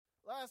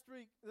last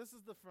week, this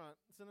is the front,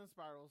 Sin and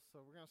Spirals,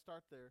 so we're going to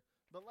start there.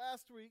 But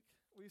last week,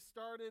 we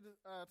started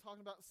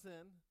talking about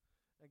sin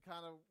and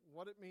kind of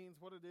what it means,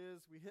 what it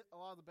is. We hit a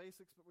lot of the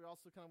basics, but we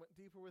also kind of went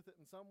deeper with it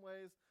in some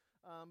ways.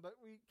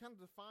 But we kind of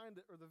defined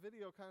it, or the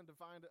video kind of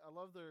defined it. I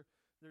love their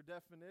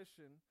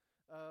definition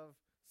of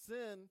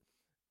sin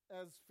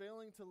as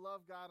failing to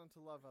love God and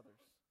to love others.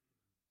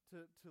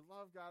 To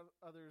love God,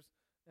 others,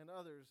 and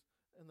others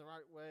in the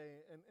right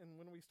way. And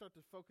when we start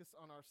to focus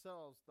on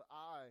ourselves, the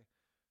I,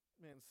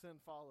 man, sin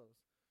follows.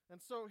 And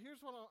so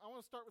here's what I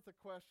want to start with a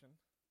question,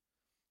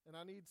 and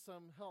I need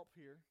some help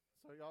here.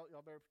 So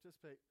y'all better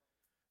participate.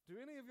 Do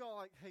any of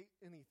y'all hate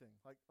anything?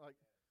 Like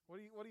what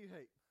do you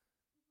hate?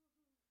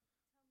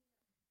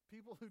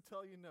 People who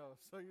tell you no.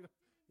 So you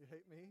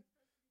hate me?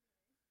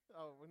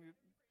 Oh, when you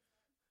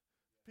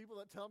people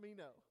that tell me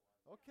no.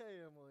 Okay,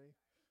 Emily.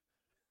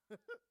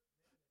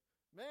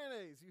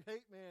 Mayonnaise. You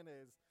hate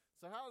mayonnaise.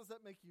 So how does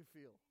that make you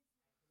feel?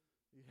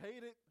 You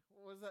hate it?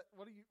 What is that?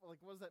 What do you like?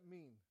 What does that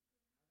mean?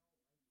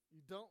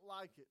 You don't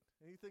like it.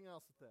 Anything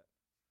else with that?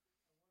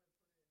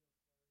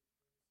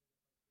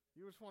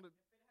 You just want to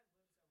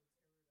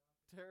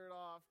tear it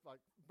off, like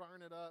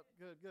burn it up.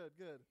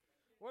 Good.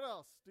 What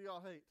else do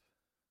y'all hate?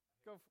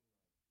 Go.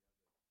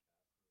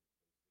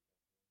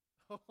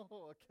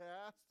 Oh, a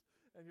cast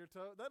and your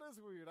toe. That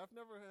is weird. I've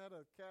never had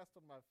a cast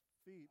on my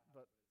feet,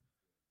 but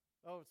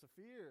it's a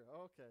fear.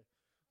 Okay,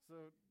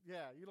 so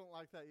yeah, you don't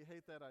like that. You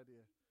hate that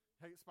idea.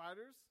 Hate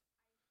spiders?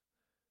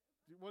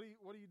 What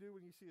do you do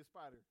when you see a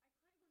spider?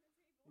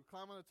 You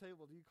climb on a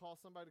table. Do you call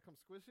somebody to come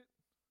squish it?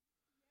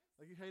 Yes.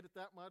 Like you hate it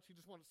that much, you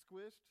just want it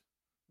squished?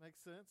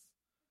 Makes sense.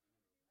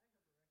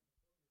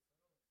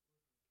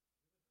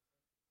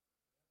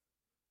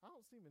 I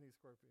don't see many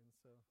scorpions,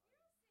 so.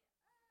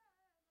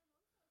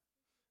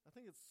 I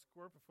think it's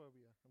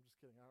scorpophobia. I'm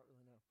just kidding. I don't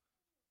really know.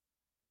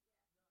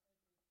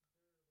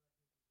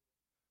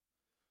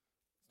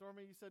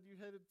 Stormy, you said you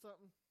hated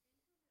something?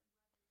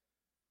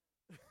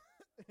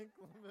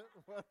 Inclement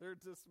weather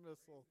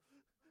dismissal.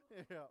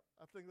 Yeah,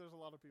 I think there's a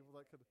lot of people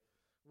that could.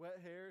 Wet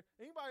hair.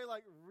 Anybody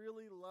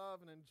really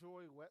love and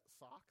enjoy wet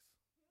socks?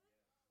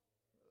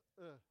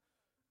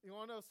 You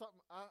want to know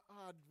something?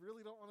 I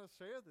really don't want to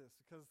share this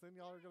because then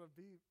y'all are going to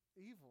be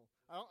evil.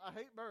 I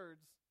hate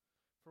birds,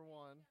 for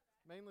one,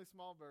 mainly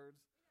small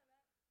birds.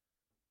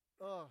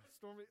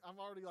 Stormy, I'm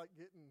already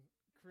getting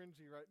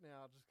cringy right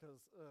now just because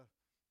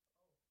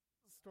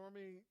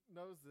Stormy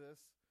knows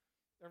this.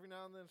 Every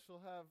now and then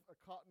she'll have a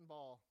cotton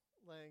ball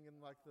laying in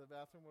the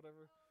bathroom,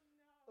 whatever.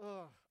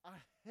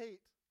 I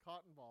hate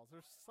cotton balls.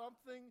 There's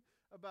something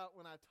about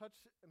when I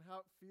touch it and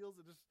how it feels.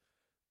 It just,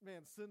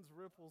 sends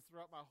ripples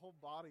throughout my whole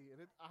body. And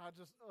I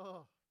just, I hate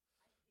styrofoam.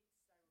 I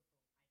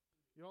hate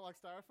it. You don't like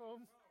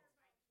styrofoam? No, I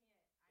can't. I'll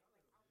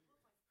put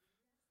my fingers,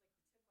 the tip of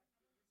my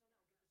fingers on it. I'll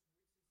get this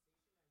weird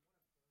sensation.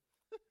 I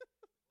want to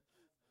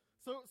burn it.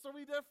 So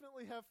we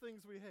definitely have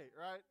things we hate,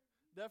 right?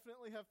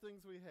 Definitely have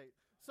things we hate.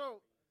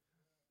 So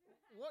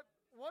what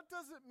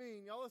does it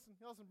mean? Y'all listen,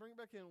 bring it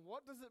back in.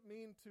 What does it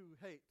mean to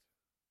hate?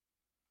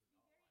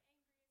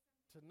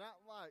 To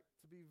not like,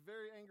 to be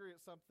very angry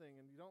at something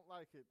and you don't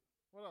like it.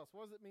 What else?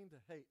 What does it mean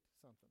to hate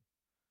something?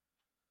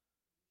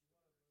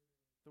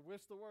 To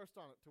wish the worst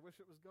on it, to wish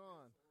it was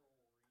gone.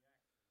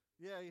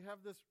 Yeah, you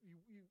have this,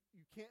 you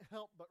can't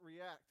help but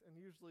react, and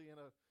usually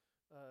in a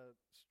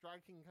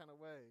striking kind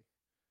of way.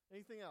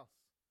 Anything else?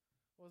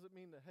 What does it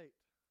mean to hate?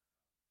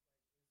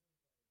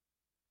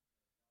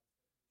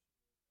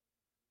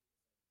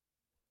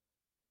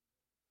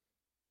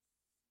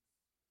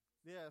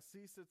 Yeah,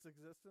 cease its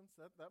existence.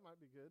 That might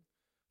be good.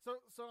 So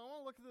I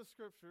want to look at the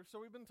scripture. So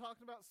we've been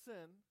talking about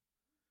sin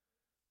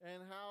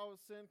and how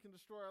sin can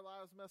destroy our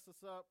lives, mess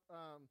us up.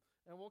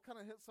 And we'll kind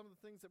of hit some of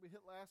the things that we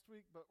hit last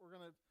week, but we're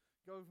going to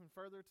go even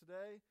further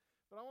today.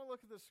 But I want to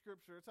look at this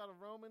scripture. It's out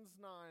of Romans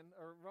 12,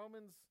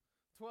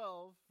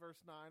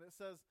 verse 9. It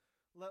says,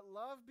 "Let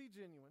love be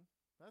genuine."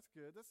 That's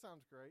good. That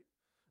sounds great.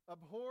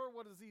 "Abhor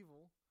what is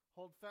evil.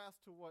 Hold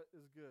fast to what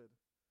is good."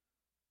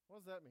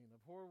 What does that mean?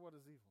 Abhor what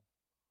is evil.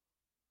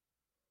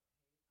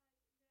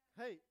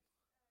 Hate.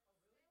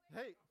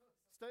 Hate.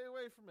 Stay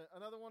away from it.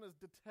 Another one is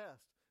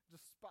detest.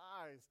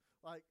 Despise.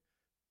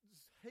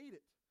 Just hate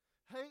it.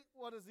 Hate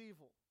what is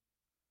evil.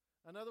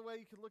 Another way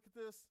you could look at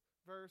this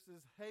verse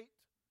is hate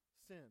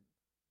sin.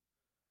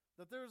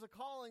 That there's a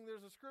calling,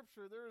 there's a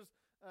scripture, there's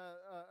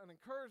an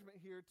encouragement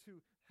here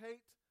to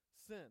hate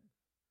sin.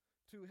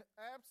 To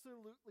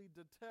absolutely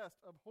detest,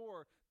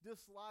 abhor,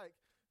 dislike,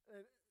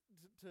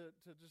 to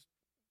just,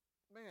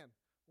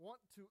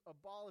 want to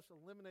abolish,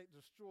 eliminate,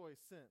 destroy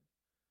sin.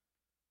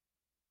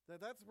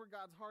 That's where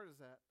God's heart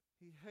is at.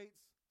 He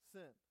hates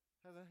sin,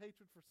 has a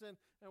hatred for sin,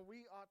 and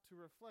we ought to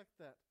reflect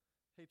that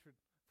hatred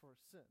for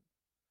sin.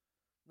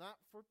 Not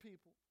for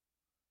people.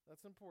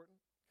 That's important.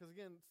 Because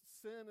again,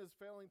 sin is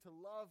failing to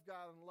love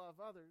God and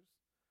love others.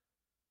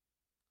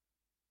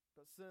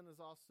 But sin is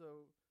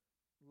also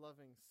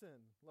loving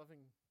sin,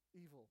 loving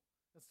evil.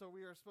 And so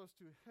we are supposed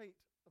to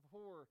hate,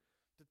 abhor,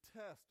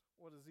 detest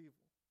what is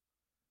evil.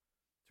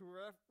 To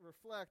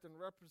reflect and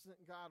represent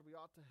God, we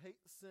ought to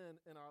hate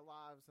sin in our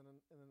lives and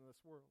in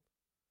this world.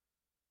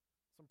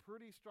 Some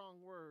pretty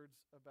strong words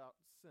about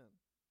sin,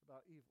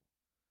 about evil.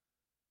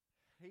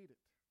 Hate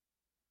it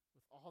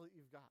with all that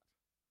you've got.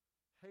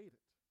 Hate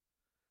it.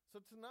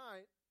 So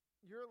tonight,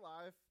 your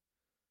life,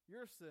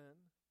 your sin,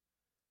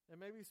 and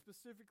maybe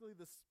specifically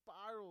the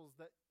spirals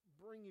that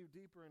bring you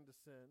deeper into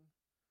sin,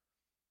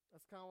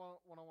 that's kind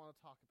of what I want to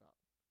talk about.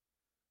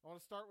 I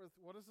want to start with,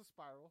 what is a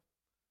spiral?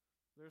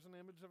 There's an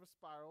image of a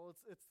spiral.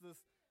 It's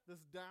this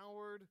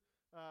downward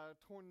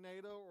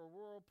tornado or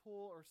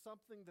whirlpool or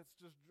something that's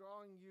just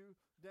drawing you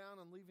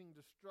down and leaving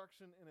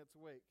destruction in its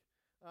wake.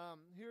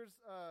 Here's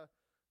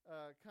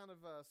kind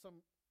of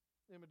some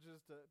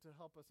images to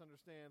help us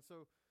understand.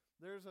 So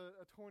there's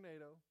a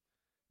tornado.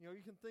 You know,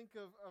 you can think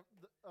of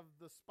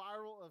the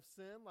spiral of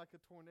sin like a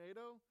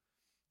tornado.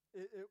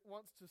 It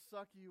wants to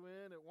suck you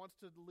in. It wants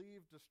to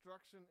leave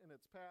destruction in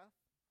its path.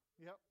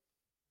 Yep.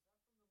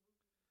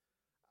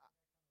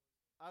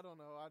 I don't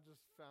know. I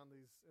just found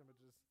these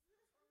images.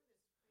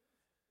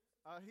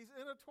 He's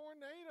in a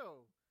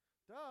tornado.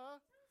 Duh.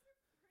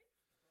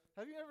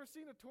 Have you ever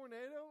seen a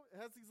tornado? It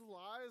has these little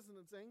eyes and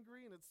it's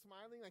angry and it's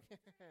smiling like,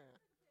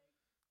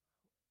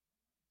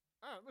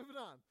 All right, moving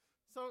on.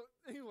 So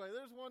anyway,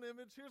 there's one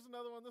image. Here's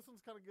another one. This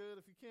one's kind of good.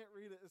 If you can't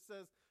read it, it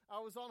says, I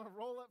was on a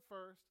roll at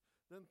first,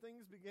 then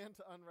things began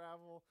to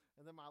unravel,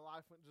 and then my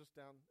life went just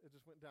down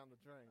the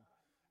drain.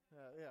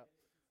 Yeah.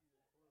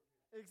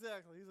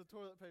 Exactly. He's a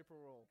toilet paper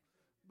roll.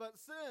 But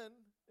sin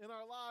in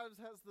our lives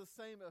has the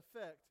same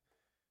effect.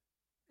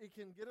 It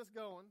can get us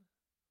going,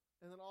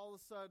 and then all of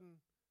a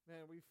sudden,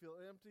 man, we feel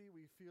empty.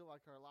 We feel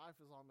like our life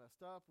is all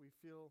messed up. We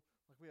feel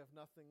like we have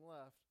nothing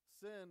left.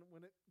 Sin,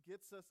 when it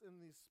gets us in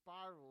these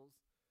spirals,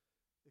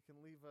 it can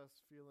leave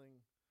us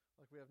feeling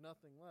like we have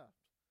nothing left.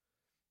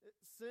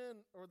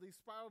 Sin, or these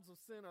spirals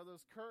of sin, are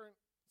those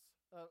currents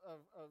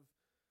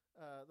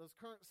those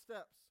current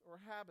steps or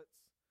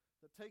habits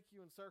that take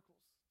you in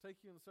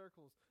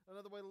circles.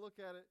 Another way to look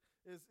at it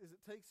is it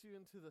takes you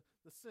into the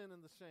sin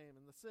and the shame,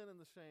 and the sin and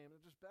the shame,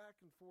 and just back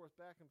and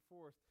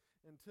forth,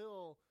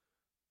 until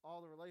all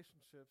the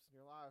relationships in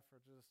your life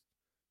are just,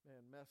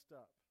 man, messed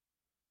up,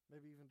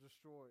 maybe even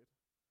destroyed.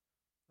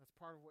 That's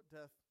part of what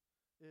death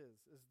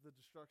is the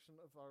destruction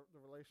of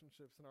the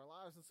relationships in our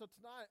lives. And so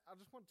tonight, I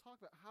just want to talk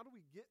about, how do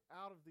we get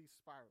out of these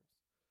spirals?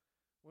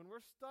 When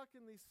we're stuck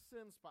in these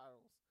sin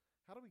spirals,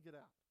 how do we get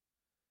out?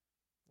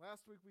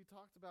 Last week we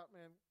talked about,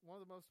 man, one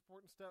of the most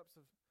important steps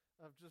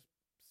of just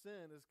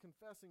sin is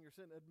confessing your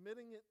sin,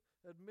 admitting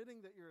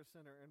that you're a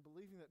sinner, and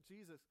believing that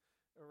Jesus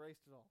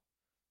erased it all,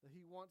 that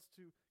he wants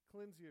to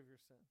cleanse you of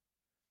your sin.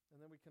 And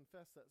then we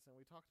confess that sin.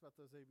 We talked about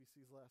those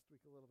ABCs last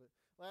week a little bit.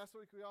 Last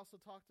week we also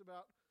talked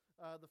about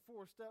the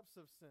 4 steps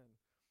of sin.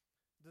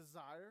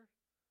 Desire,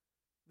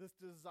 this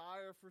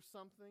desire for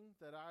something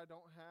that I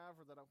don't have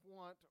or that I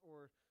want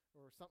or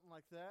something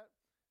like that.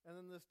 And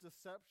then this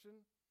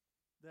deception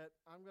that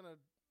I'm going to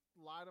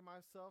lie to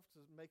myself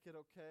to make it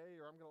okay,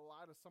 or I'm going to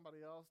lie to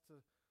somebody else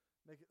to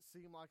make it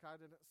seem like I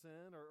didn't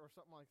sin or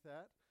something like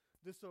that.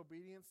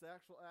 Disobedience, the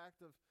actual act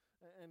of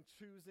and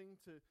choosing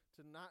to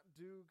not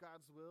do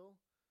God's will,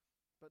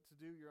 but to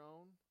do your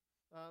own.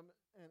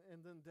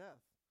 And then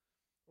death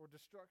or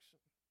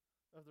destruction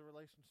of the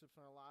relationships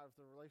in our lives,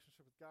 the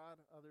relationship with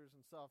God, others, and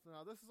self.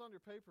 Now, this is on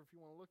your paper if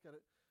you want to look at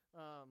it.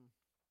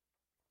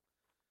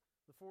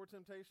 The 4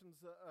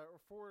 temptations, or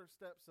 4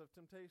 steps of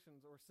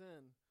temptations or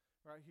sin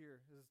right here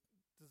is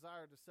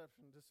desire,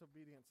 deception,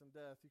 disobedience, and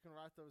death. You can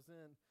write those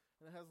in,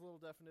 and it has a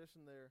little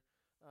definition there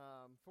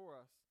for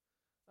us.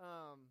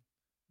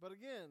 But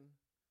again,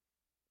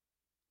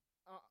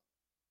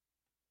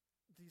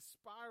 these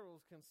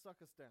spirals can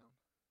suck us down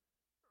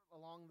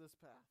along this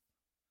path.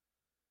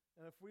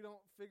 And if we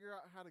don't figure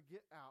out how to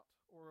get out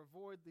or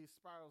avoid these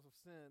spirals of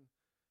sin,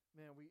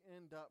 man, we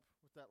end up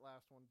with that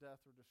last one, death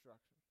or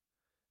destruction.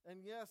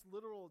 And yes,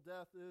 literal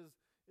death is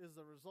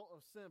the result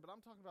of sin, but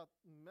I'm talking about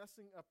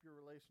messing up your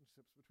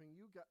relationships between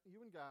you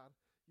and God,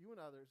 you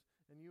and others,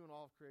 and you and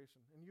all of creation,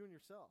 and you and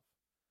yourself.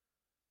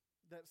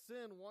 That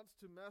sin wants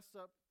to mess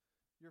up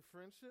your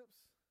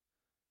friendships,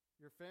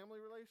 your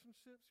family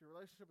relationships, your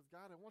relationship with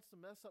God. It wants to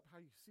mess up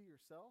how you see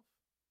yourself.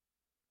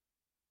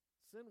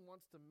 Sin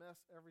wants to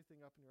mess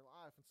everything up in your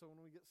life. And so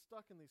when we get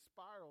stuck in these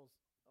spirals,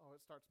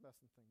 it starts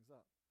messing things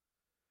up.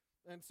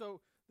 And so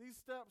these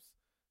steps,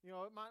 it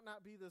might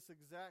not be this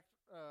exact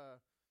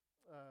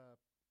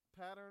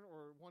pattern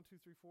or 1, 2,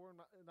 3, 4.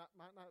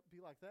 Might not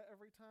be like that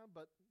every time,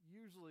 but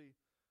usually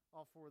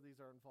all 4 of these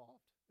are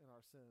involved in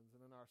our sins and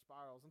in our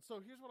spirals. And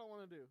so here's what I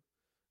want to do.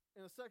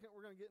 In a second,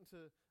 we're going to get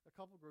into a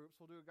couple groups.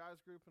 We'll do a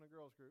guys group and a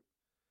girls group.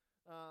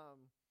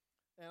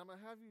 And I'm going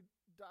to have you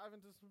dive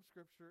into some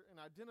scripture and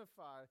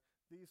identify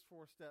these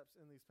 4 steps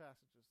in these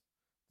passages.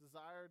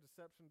 Desire,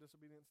 deception,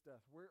 disobedience,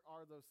 death. Where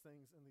are those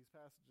things in these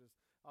passages?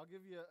 I'll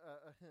give you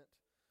a hint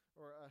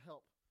or a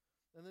help.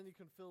 And then you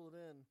can fill it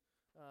in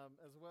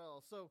as well.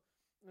 So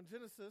in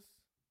Genesis,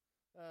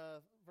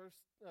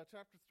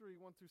 chapter 3,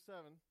 1 through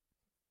 7,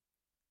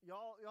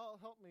 y'all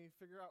help me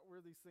figure out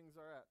where these things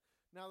are at.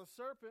 Now the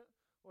serpent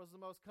was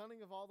the most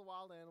cunning of all the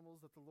wild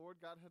animals that the Lord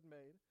God had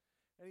made.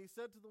 And he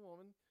said to the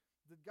woman,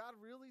 did God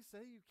really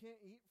say you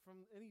can't eat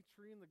from any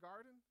tree in the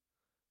garden?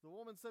 The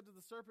woman said to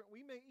the serpent,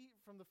 we may eat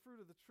from the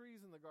fruit of the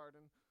trees in the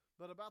garden,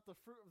 but about the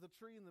fruit of the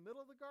tree in the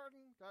middle of the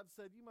garden, God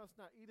said, you must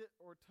not eat it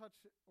or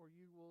touch it, or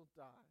you will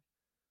die.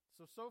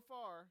 So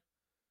far,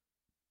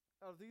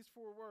 out of these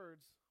 4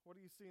 words, what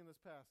do you see in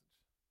this passage?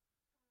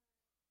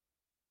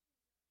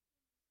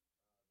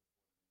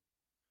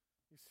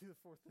 You see the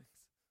 4 things.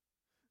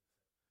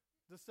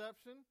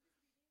 Deception.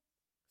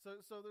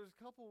 So there's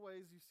a couple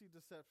ways you see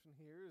deception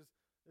here.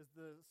 Is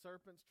the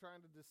serpent's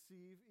trying to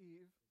deceive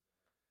Eve.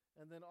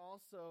 And then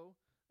also,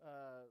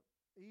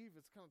 Eve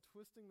is kind of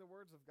twisting the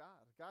words of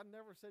God. God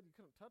never said you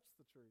couldn't touch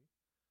the tree.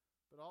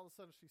 But all of a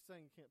sudden she's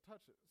saying you can't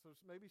touch it. So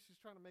maybe she's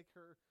trying to make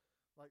her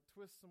like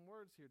twist some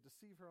words here,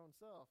 deceive her own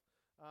self.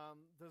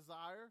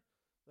 Desire,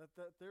 that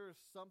there is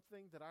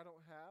something that I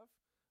don't have.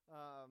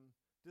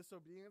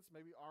 Disobedience,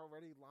 maybe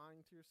already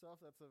lying to yourself.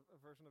 That's a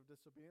version of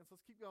disobedience.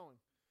 Let's keep going.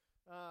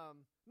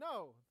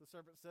 No, the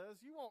serpent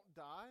says, you won't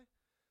die.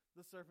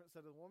 The serpent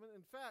said to the woman,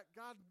 in fact,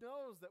 God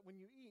knows that when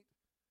you eat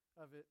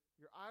of it,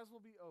 your eyes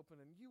will be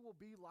open and you will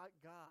be like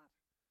God,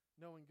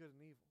 knowing good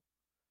and evil.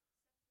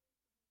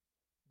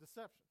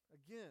 Deception.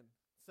 Again,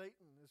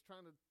 Satan is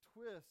trying to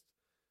twist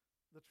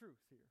the truth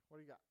here. What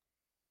do you got?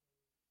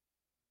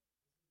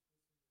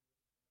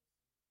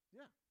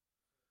 Yeah.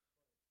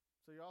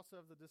 So you also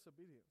have the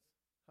disobedience.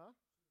 Huh?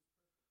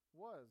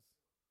 Was.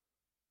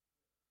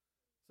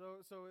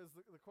 So is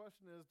the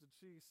question is, did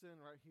she sin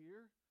right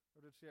here,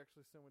 or did she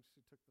actually sin when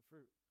she took the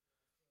fruit?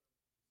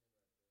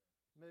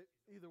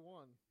 Either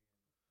one.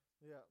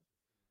 Yeah.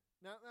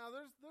 Now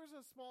there's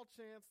a small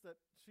chance that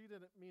she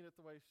didn't mean it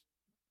the way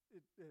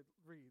it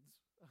reads.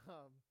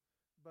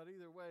 But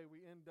either way,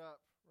 we end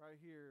up right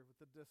here with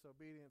the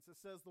disobedience.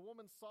 It says the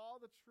woman saw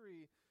the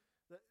tree,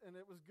 and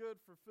it was good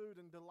for food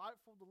and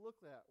delightful to look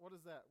at. What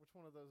is that? Which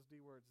one of those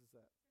D words is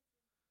that?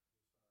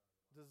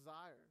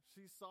 Desire.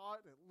 She saw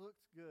it. It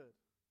looked good.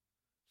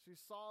 She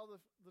saw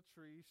the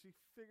tree. She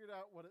figured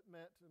out what it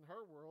meant in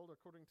her world,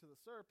 according to the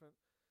serpent.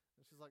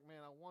 And she's like,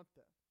 man, I want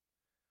that.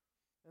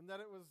 And that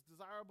it was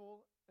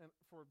desirable and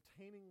for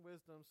obtaining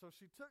wisdom. So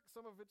she took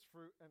some of its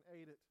fruit and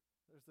ate it.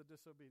 There's the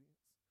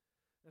disobedience.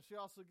 And she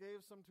also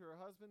gave some to her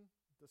husband.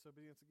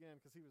 Disobedience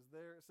again, because he was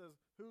there. It says,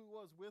 who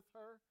was with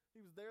her? He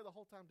was there the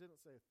whole time,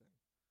 didn't say a thing.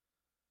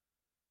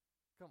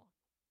 Come on.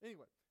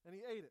 Anyway, and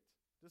he ate it.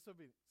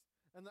 Disobedience.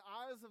 And the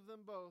eyes of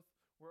them both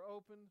were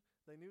opened.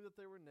 They knew that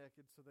they were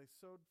naked, so they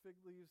sewed fig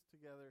leaves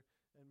together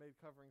and made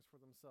coverings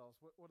for themselves.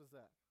 What is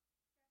that?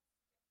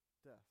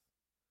 Death.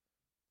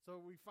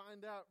 So we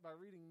find out by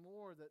reading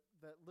more that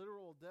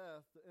literal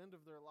death, the end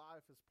of their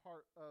life, is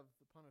part of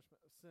the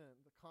punishment of sin,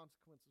 the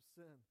consequence of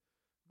sin.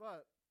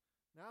 But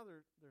now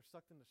they're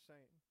sucked into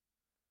shame.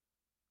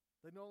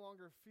 They no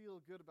longer feel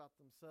good about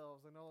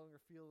themselves. They no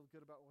longer feel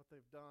good about what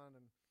they've done,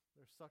 and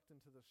they're sucked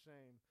into the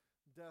shame.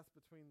 Death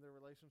between their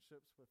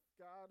relationships with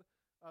God,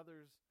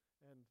 others,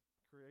 and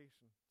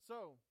creation.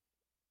 So,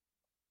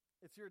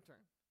 it's your turn.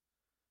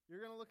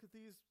 You're going to look at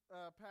these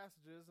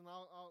passages, and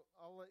I'll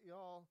let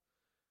y'all.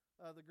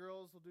 The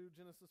girls will do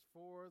Genesis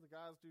 4, the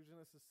guys do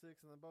Genesis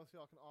 6, and then both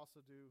y'all can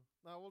also do.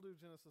 Now we'll do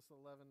Genesis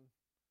 11,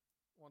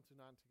 1 to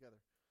 9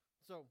 together.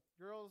 So,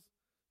 girls,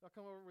 y'all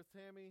come over with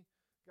Tammy.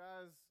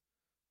 Guys,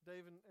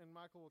 Dave and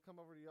Michael will come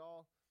over to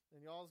y'all.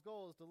 And y'all's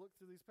goal is to look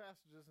through these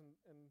passages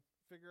and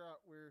figure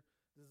out where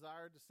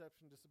desire,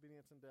 deception,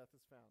 disobedience, and death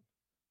is found.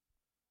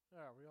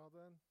 All right, we all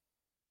done?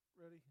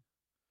 Ready?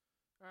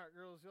 All right,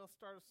 girls, y'all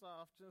start us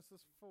off.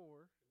 Genesis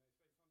 4. Can I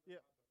say something Yeah.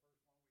 about the first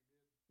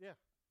one we did? Yeah.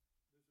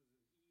 This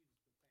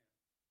is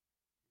in Eve's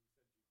defense. You said she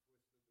twisted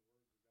the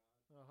words of God.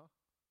 Uh-huh.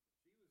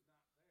 She was not there when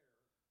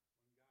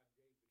God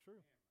gave the True.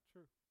 commandment.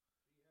 True. She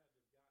had to have gotten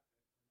it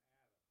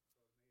from Adam. So it may have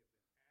been Adam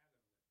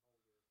that told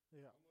her,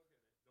 Yeah. don't look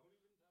at it. Don't even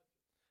touch it.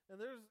 And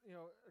there's,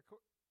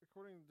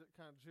 according to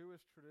kind of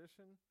Jewish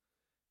tradition,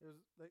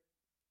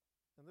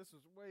 and this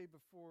was way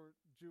before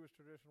Jewish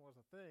tradition was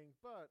a thing,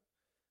 but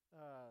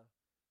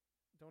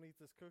don't eat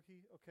this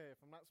cookie. Okay, if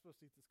I'm not supposed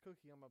to eat this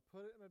cookie, I'm going to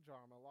put it in a jar.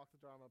 I'm going to lock the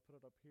jar. I'm going to put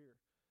it up here.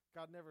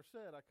 God never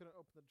said I couldn't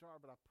open the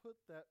jar, but I put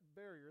that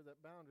barrier,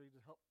 that boundary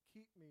to help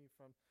keep me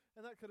from,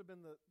 and that could have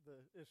been the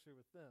issue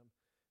with them,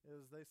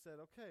 is they said,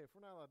 okay, if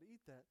we're not allowed to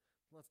eat that,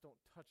 let's don't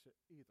touch it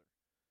either.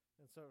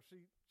 And so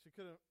she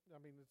couldn't,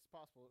 it's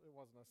possible it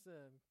wasn't a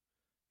sin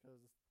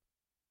because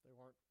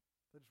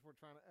they just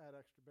weren't trying to add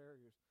extra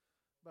barriers.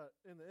 But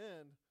in the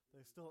end,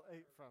 they still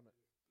ate from it.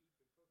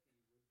 Eat the cookie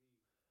would be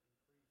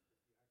increased if you actually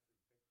picked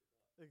it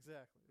up.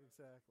 Exactly.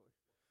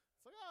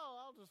 It's like,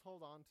 I'll just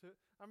hold on to it.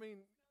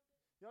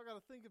 Y'all got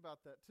to think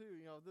about that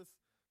too.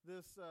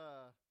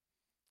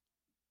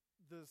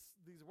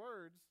 These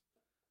words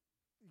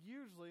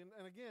usually,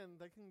 and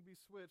again, they can be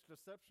switched.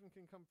 Deception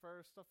can come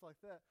first, stuff like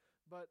that.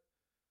 But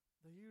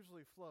they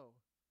usually flow.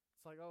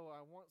 It's like, I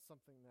want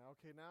something now.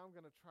 Okay, now I'm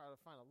going to try to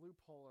find a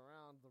loophole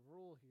around the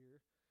rule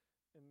here.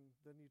 And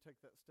then you take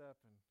that step,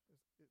 and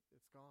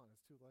it's gone.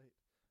 It's too late.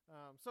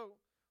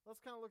 So let's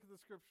kind of look at the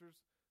scriptures.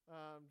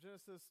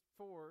 Genesis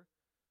 4,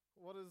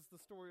 what is the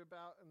story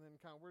about? And then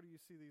kind of where do you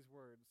see these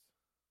words?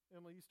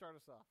 Emily, you start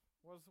us off.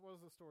 What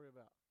is the story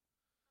about?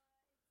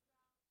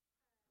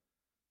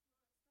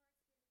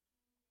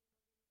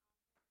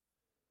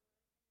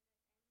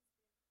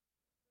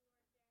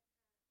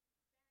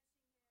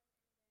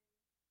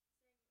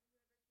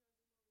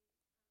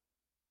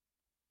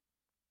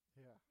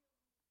 Yeah,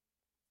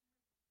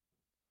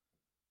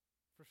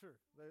 for sure.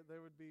 They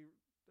would be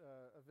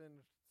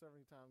avenged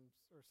 70 times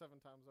or 7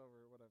 times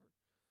over or whatever.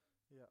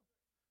 Yeah,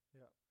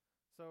 yeah.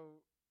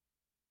 So,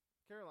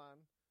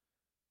 Caroline,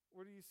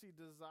 where do you see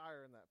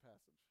desire in that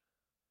passage?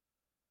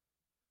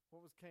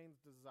 What was Cain's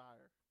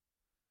desire?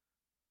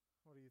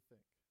 What do you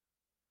think?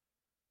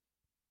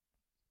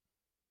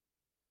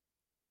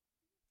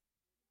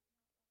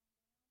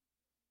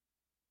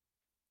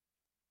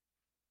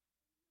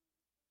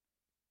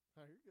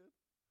 Oh, you're good.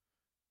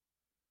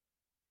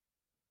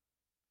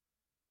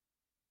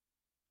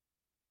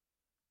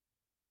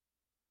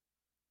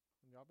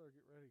 And y'all better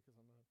get ready because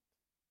I'm going to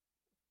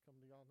come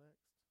to y'all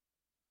next.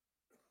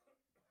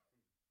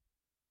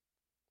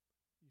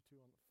 You two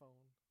on the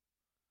phone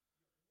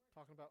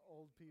talking about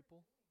old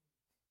people.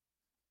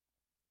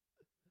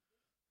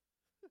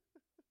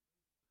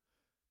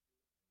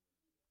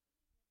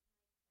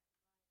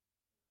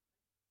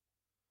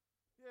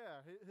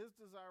 Yeah, his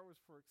desire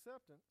was for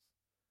acceptance,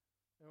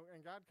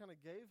 and God kind of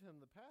gave him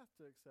the path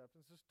to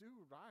acceptance. Just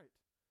do right,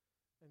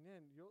 and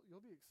then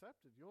you'll be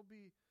accepted. You'll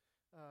be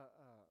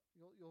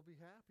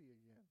happy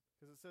again,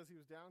 because it says he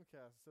was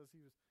downcast. It says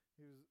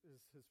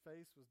his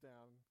face was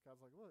down. God's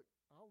like, look,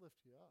 I'll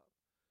lift you up.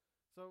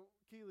 So,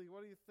 Keely,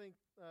 what do you think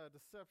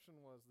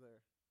deception was there?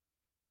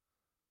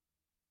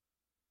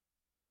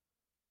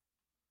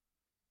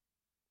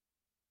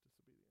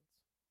 Disobedience.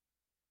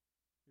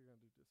 You're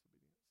going to do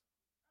disobedience.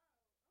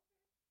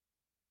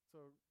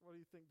 So, what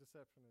do you think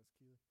deception is,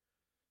 Keely?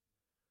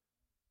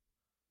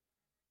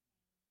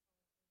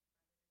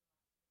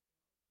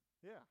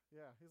 Yeah,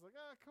 yeah. He's like,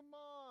 come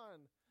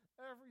on.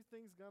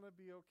 Everything's going to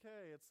be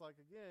okay. It's like,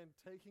 again,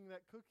 taking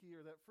that cookie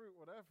or that fruit,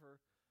 whatever.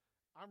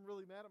 I'm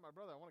really mad at my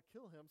brother. I want to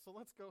kill him. So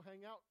let's go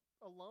hang out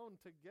alone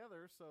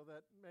together so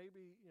that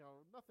maybe,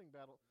 nothing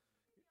bad will.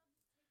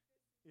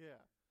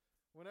 Yeah.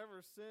 Whenever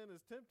sin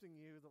is tempting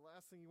you, the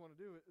last thing you want to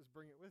do is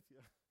bring it with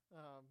you.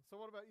 So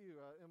what about you,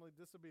 Emily,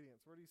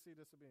 disobedience? Where do you see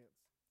disobedience?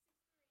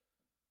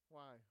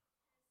 Why?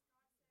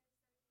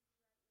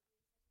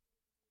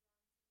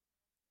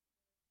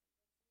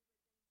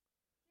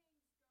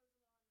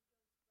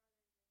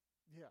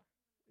 Yeah,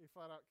 he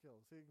flat out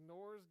kills. He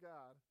ignores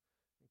God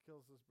and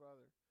kills his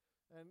brother.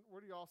 And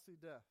where do you all see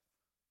death?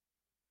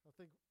 I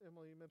think,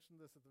 Emily, you mentioned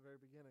this at the very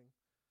beginning.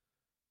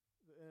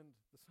 The end.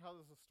 How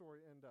does the story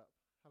end up?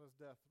 How does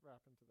death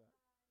wrap into that?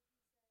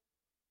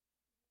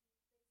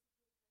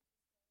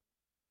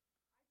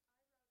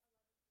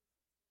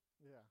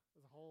 Yeah,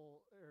 there's a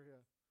whole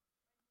area.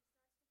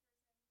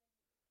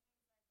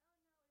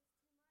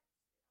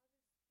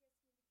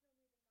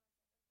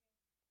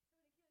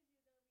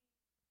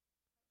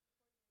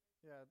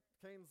 Yeah,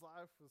 Cain's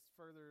life was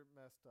further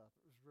messed up.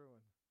 It was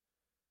ruined.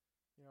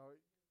 You know,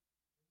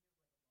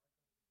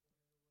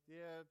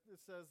 yeah, it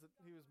says that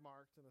he was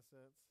marked in a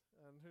sense,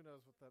 and who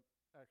knows what that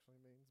actually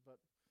means, but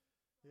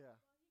yeah.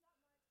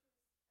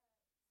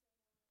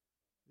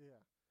 Yeah.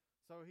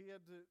 So he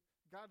had to,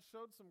 God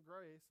showed some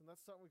grace, and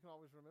that's something we can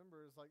always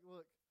remember is like,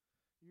 look,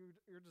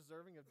 you're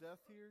deserving of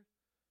death here,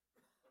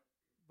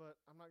 but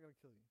I'm not going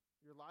to kill you.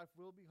 Your life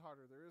will be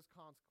harder. There is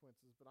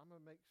consequences, but I'm going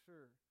to make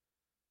sure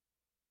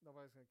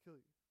nobody's going to kill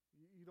you.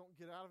 You don't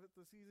get out of it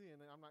this easy,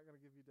 and I'm not going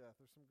to give you death.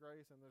 There's some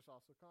grace, and there's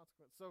also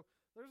consequence. So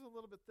there's a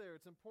little bit there.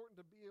 It's important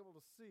to be able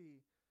to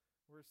see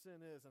where sin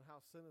is and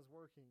how sin is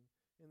working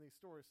in these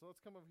stories. So let's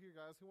come over here,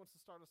 guys. Who wants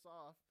to start us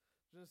off?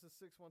 Genesis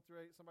 6, 1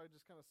 through 8. Somebody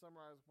just kind of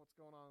summarize what's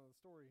going on in the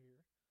story here.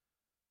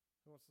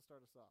 Who wants to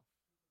start us off?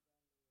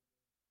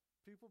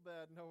 People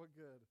bad, Noah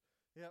good.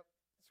 Yep.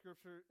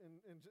 Scripture in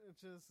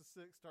Genesis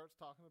 6 starts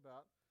talking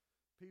about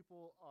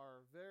people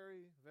are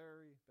very,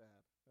 very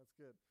bad. That's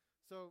good.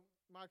 So,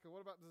 Micah, what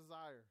about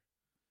desire?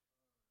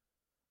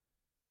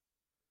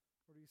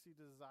 Where do you see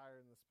desire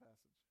in this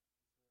passage?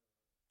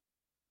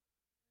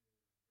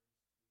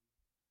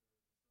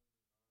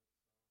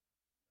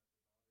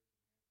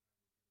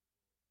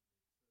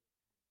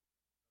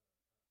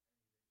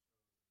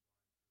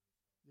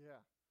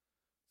 Yeah.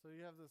 So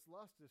you have this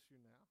lust issue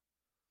now.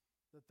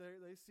 That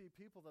they see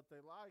people that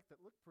they like that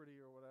look pretty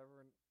or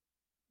whatever, and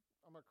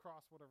I'm going to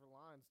cross whatever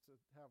lines to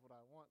have what I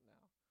want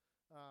now.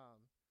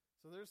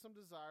 So there's some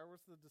desire.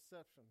 What's the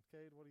deception?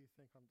 Cade, what do you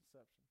think on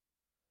deception?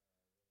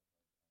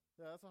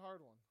 Yeah, that's a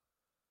hard one.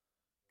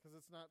 Because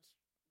it's not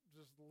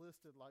just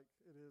listed like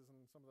it is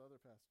in some of the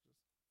other passages.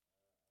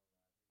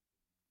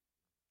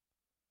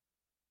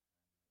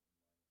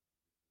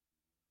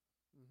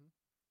 Mm-hmm.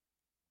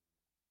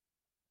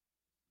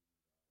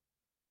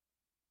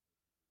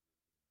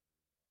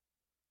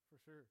 For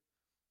sure.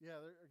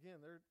 Yeah,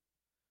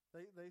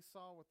 they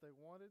saw what they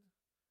wanted,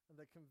 and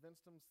they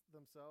convinced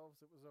themselves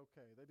it was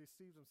okay. They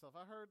deceived themselves.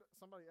 I heard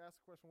somebody ask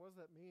a question, what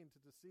does that mean to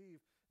deceive?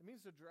 It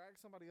means to drag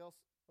somebody else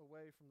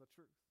away from the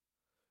truth.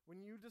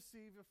 When you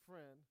deceive a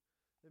friend,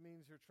 it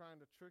means you're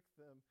trying to trick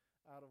them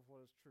out of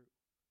what is true,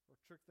 or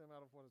trick them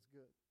out of what is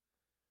good.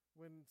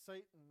 When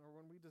Satan, or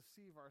when we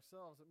deceive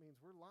ourselves, it means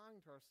we're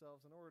lying to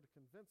ourselves in order to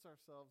convince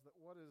ourselves that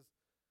what is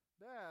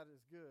bad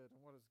is good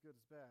and what is good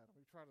is bad.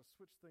 We try to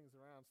switch things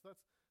around. So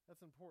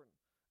that's important.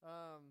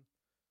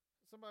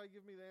 Somebody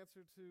give me the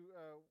answer to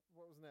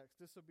what was next?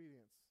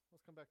 Disobedience.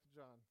 Let's come back to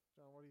John.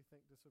 John, what do you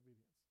think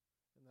disobedience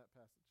in that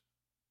passage?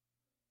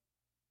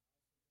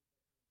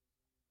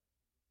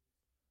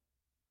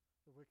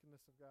 The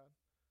wickedness of God?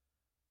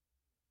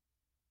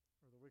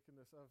 Or the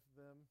wickedness of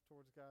them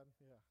towards God?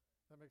 Yeah,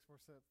 that makes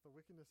more sense. The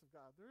wickedness of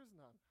God. There is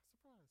none.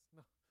 Surprise.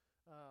 No.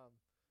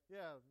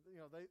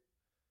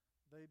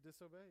 They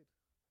disobeyed.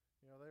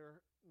 They were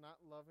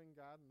not loving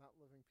God and not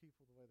loving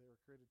people the way they were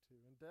created to.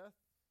 And death,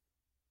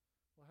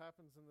 what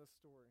happens in this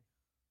story?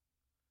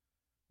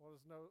 What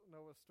is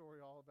Noah's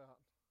story all about?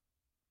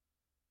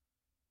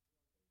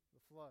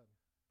 The flood.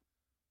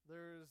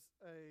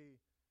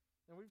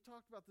 And we've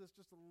talked about this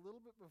just a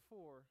little bit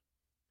before,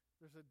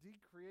 there's a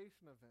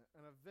decreation event,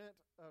 an event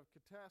of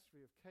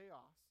catastrophe, of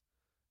chaos.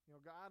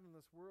 God in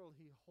this world,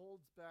 he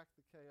holds back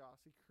the chaos.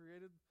 He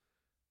created,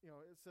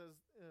 it says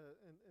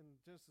in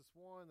Genesis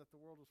 1 that the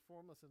world was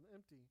formless and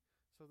empty.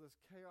 So this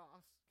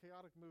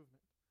chaotic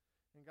movement.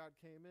 And God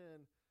came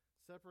in,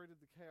 separated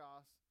the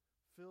chaos,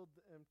 filled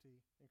the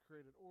empty, and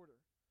created order.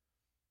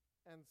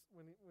 And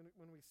when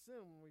we sin,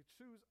 when we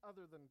choose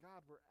other than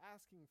God, we're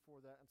asking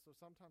for that. And so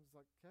sometimes it's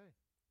like, okay,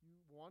 you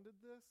wanted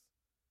this?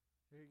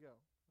 Here you go.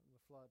 And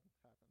the flood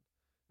happened.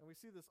 And we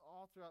see this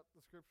all throughout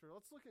the scripture.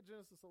 Let's look at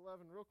Genesis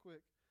 11 real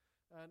quick.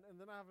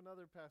 And then I have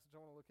another passage I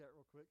want to look at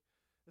real quick.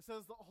 It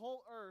says the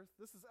whole earth,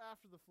 this is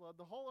after the flood,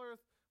 the whole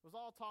earth was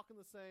all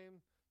talking the same.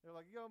 They're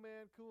like, yo,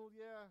 man, cool,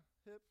 yeah,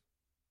 hip,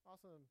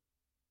 awesome,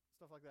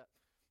 stuff like that.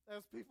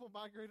 As people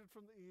migrated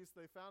from the east,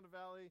 they found a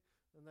valley,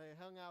 and they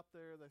hung out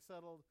there, they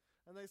settled,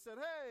 and they said,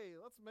 hey,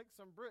 let's make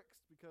some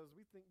bricks because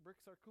we think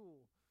bricks are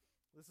cool.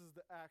 This is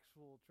the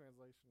actual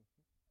translation.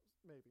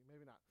 Maybe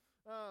not.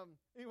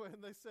 Anyway, and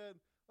they said,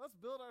 let's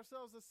build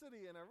ourselves a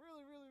city in a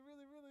really, really,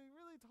 really, really,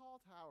 really tall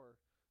tower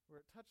where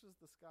it touches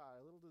the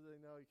sky. Little do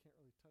they know you can't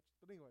really touch it.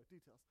 But anyway,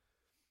 details.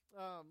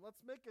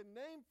 Let's make a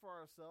name for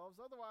ourselves.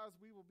 Otherwise,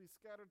 we will be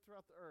scattered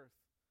throughout the earth.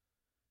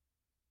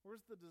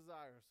 Where's the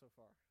desire so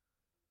far?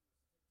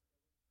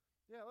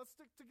 Yeah, let's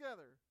stick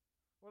together.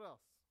 What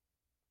else?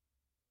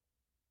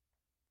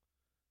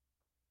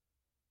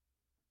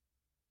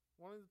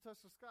 Wanting to touch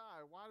the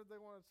sky. Why did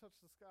they want to touch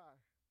the sky?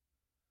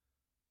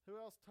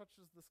 Who else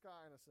touches the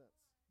sky in a sense?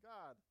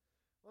 God.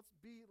 Let's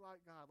be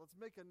like God. Let's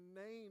make a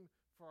name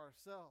for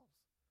ourselves.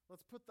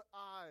 Let's put the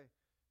I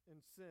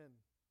in sin.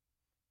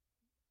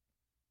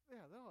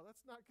 Yeah, no,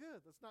 that's not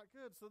good. That's not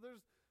good. So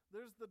there's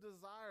the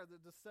desire,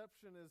 the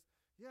deception is,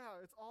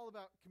 yeah, it's all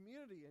about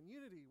community and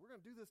unity. We're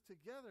going to do this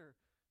together,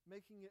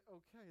 making it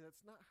okay.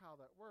 That's not how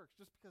that works.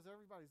 Just because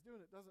everybody's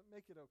doing it doesn't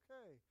make it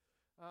okay.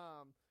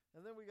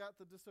 And then we got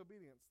the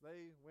disobedience.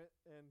 They went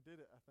and did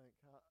it, I think.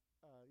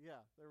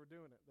 They were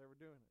doing it.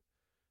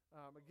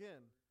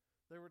 Again,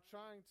 they were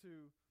trying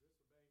to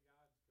disobey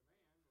God's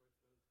command,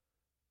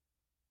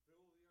 which was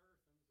fill the earth and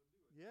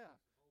subdue it. Yeah,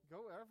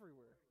 go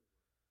everywhere.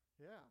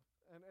 Yeah,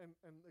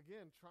 and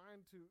again,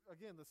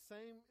 the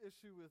same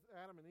issue with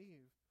Adam and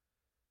Eve.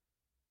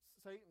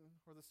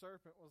 Satan, or the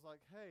serpent, was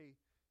like, hey,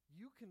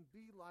 you can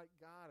be like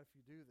God if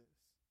you do this.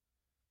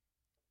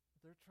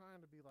 They're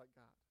trying to be like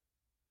God.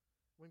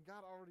 When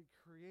God already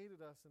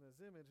created us in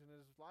his image and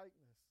his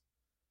likeness,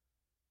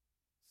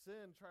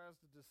 sin tries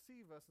to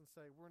deceive us and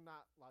say, we're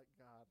not like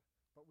God,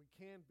 but we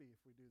can be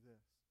if we do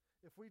this.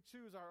 If we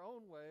choose our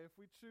own way, if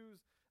we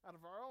choose out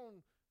of our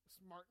own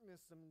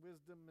smartness and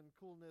wisdom and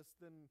coolness,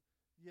 then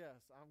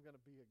yes, I'm going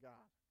to be a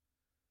God.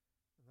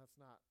 And that's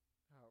not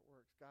how it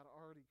works. God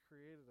already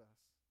created us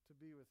to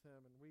be with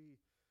him, and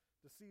we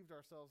deceived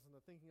ourselves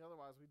into thinking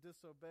otherwise. We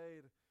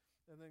disobeyed,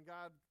 and then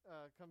God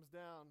comes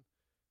down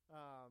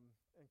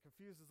and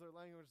confuses their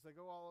language. They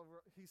go all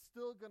over. He's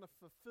still going to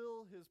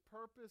fulfill his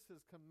purpose,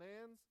 his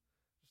commands,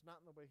 just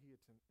not in the way he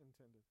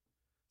intended.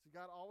 See,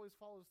 God always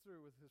follows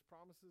through with his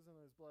promises and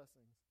his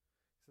blessings.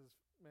 He says,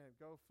 man,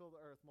 go fill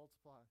the earth,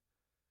 multiply.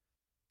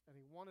 And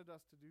he wanted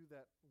us to do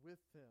that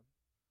with him,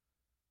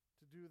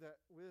 to do that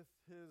with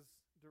his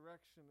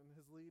direction and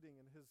his leading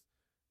and his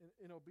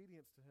in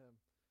obedience to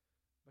him.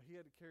 But he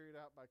had to carry it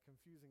out by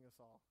confusing us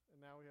all. And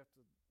now we have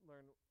to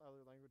learn other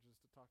languages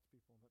to talk to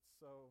people. And that's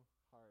so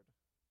hard.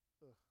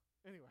 Ugh.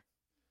 Anyway,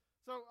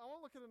 so I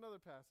want to look at another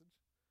passage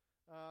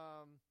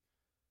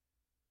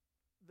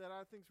that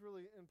I think is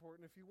really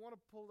important. If you want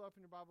to pull it up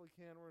in your Bible, you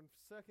can. We're in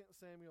 2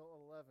 Samuel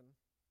 11.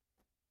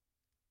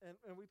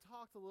 And we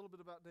talked a little bit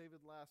about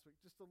David last week,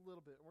 just a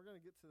little bit. And we're going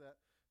to get to that.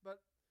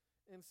 But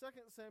in 2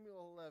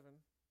 Samuel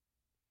 11,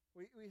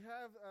 we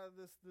have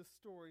this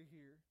story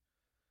here.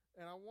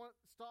 And I want,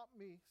 stop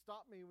me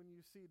when you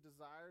see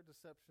desire,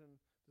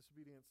 deception,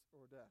 disobedience,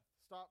 or death.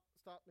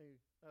 Stop me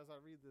as I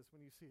read this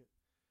when you see it.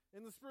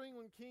 In the spring,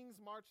 when kings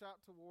march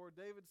out to war,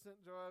 David sent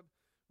Joab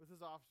with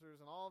his officers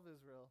and all of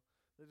Israel.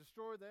 They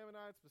destroyed the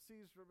Ammonites,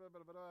 besieged, blah, blah,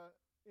 blah, blah.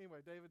 Anyway,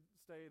 David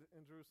stayed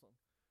in Jerusalem.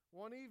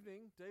 One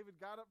evening, David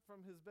got up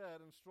from his bed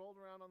and strolled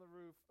around on the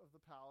roof of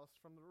the palace.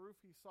 From the roof,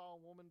 he saw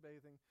a woman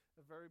bathing,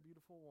 a very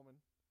beautiful woman.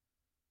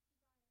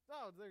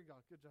 Oh, there you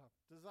go. Good job.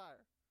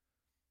 Desire.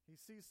 He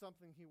sees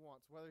something he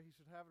wants, whether he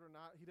should have it or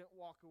not. He didn't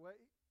walk away.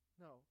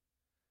 No.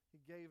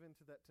 He gave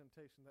into that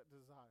temptation, that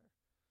desire.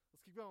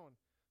 Let's keep going.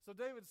 So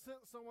David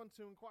sent someone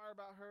to inquire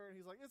about her, and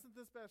he's like, isn't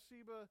this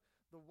Bathsheba,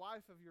 the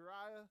wife of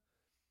Uriah?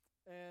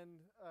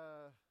 And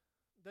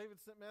David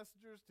sent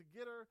messengers to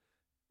get her,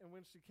 and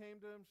when she came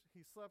to him,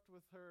 he slept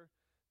with her.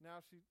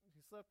 Now he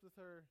slept with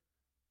her,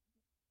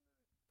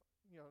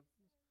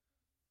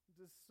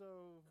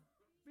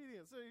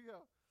 disobedience. There you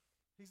go.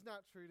 He's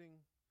not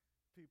treating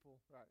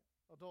people right.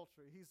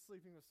 Adultery. He's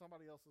sleeping with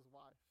somebody else's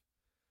wife.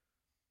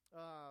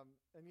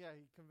 And he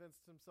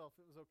convinced himself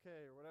it was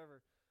okay or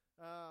whatever.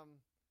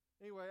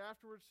 Anyway,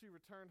 afterwards she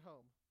returned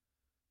home.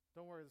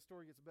 Don't worry, the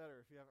story gets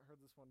better if you haven't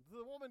heard this one. The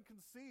woman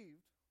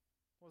conceived.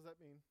 What does that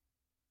mean?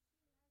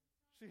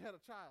 She had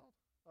a child.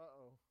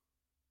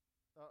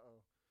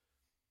 Uh-oh.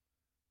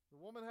 The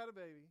woman had a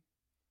baby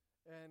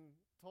and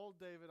told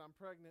David, I'm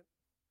pregnant.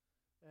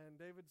 And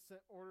David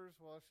sent orders.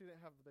 Well, she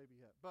didn't have the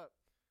baby yet, but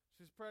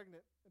she's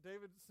pregnant.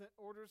 David sent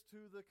orders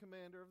to the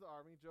commander of the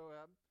army,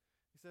 Joab.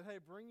 He said, hey,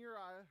 bring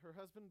Uriah, her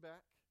husband,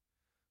 back.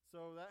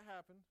 So that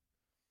happened.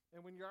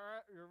 And when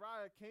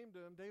Uriah came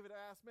to him, David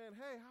asked, man,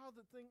 hey, how's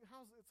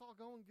it's all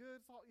going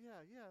good?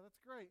 Yeah,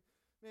 that's great.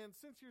 Man,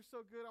 since you're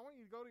so good, I want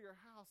you to go to your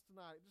house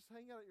tonight. Just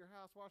hang out at your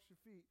house, wash your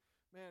feet.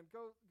 Man,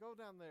 go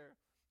down there.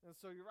 And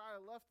so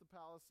Uriah left the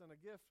palace, and a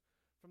gift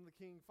from the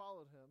king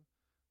followed him.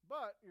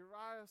 But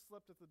Uriah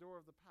slept at the door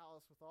of the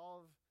palace with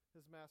all of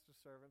his master's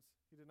servants.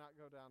 He did not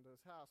go down to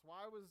his house.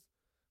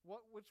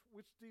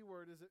 Which D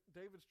word is it?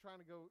 David's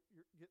trying to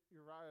get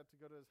Uriah to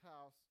go to his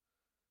house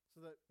so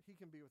that he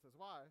can be with his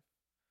wife.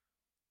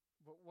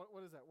 But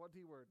what is that? What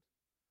D word?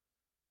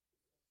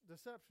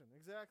 Deception.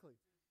 Exactly.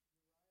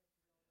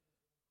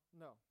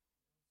 No.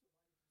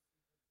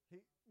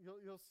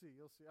 You'll see.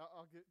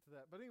 I'll get to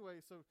that. But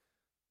anyway, so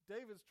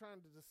David's trying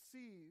to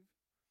deceive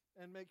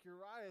and make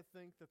Uriah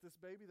think that this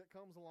baby that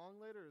comes along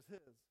later is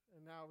his.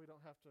 And now we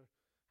don't have to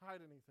hide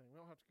anything. We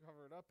don't have to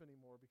cover it up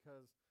anymore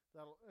because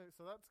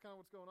so that's kind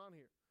of what's going on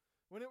here.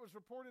 When it was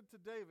reported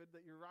to David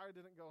that Uriah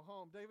didn't go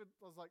home, David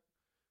was like,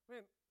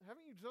 man,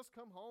 haven't you just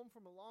come home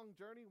from a long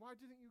journey? Why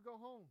didn't you go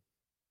home?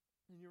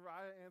 And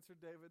Uriah answered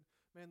David,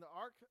 man, the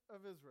ark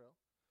of Israel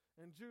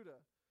and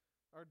Judah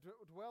are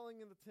dwelling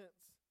in the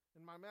tents,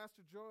 and my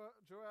master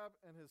Joab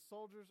and his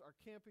soldiers are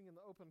camping in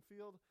the open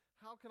field.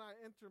 How can I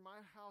enter my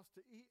house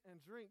to eat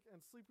and drink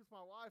and sleep with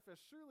my wife as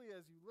surely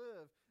as you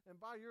live? And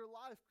by your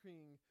life,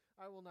 king,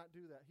 I will not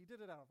do that. He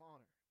did it out of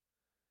honor.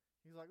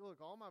 He's like, look,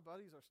 all my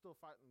buddies are still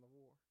fighting the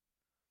war,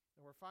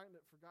 and we're fighting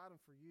it for God and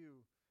for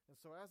you. And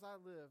so as I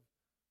live,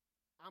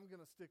 I'm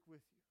going to stick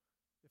with you.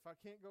 If I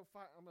can't go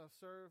fight, I'm going to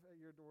serve at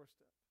your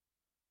doorstep.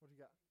 What do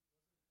you got?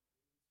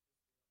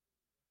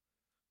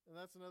 And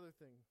that's another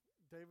thing.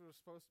 David was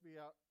supposed to be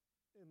out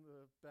in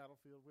the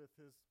battlefield with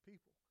his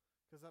people,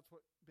 because that's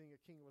what being a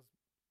king was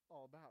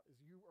all about,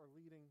 is you are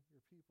leading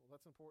your people.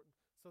 That's important.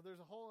 So there's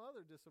a whole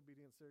other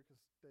disobedience there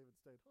because David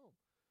stayed home.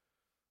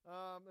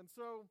 And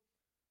so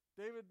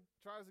David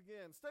tries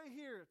again. Stay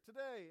here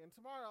today, and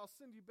tomorrow I'll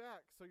send you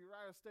back. So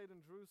Uriah stayed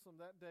in Jerusalem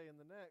that day and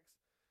the next.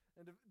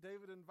 And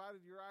David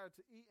invited Uriah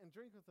to eat and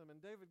drink with him. And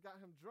David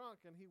got him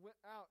drunk, and he went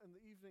out in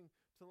the evening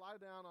to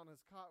lie down on his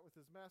cot with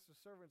his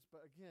master's servants.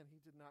 But again, he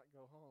did not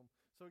go home.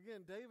 So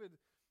again, David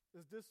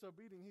is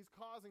disobedient. He's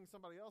causing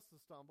somebody else to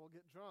stumble,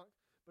 get drunk.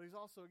 But he's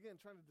also, again,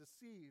 trying to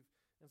deceive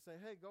and say,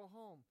 hey, go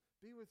home.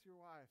 Be with your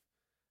wife.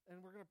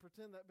 And we're going to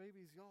pretend that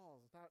baby's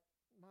y'all's, not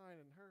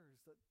mine and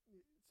hers.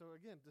 So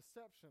again,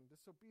 deception,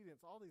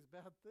 disobedience, all these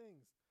bad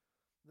things.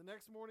 The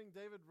next morning,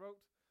 David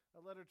wrote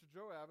a letter to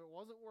Joab. It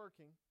wasn't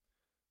working.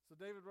 So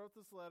David wrote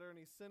this letter, and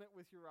he sent it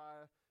with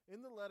Uriah.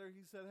 In the letter,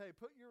 he said, hey,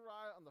 put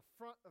Uriah on the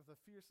front of the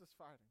fiercest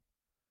fighting.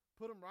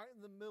 Put him right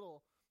in the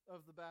middle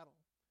of the battle.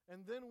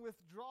 And then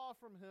withdraw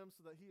from him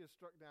so that he is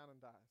struck down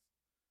and dies.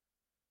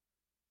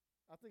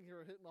 I think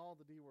you're hitting all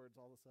the D words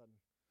all of a sudden.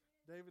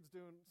 David's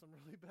doing some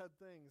really bad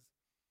things.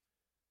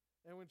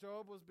 And when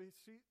Joab was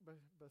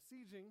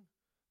besieging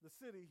the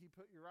city, he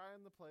put Uriah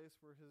in the place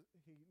where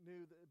he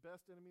knew the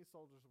best enemy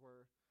soldiers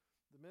were.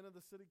 The men of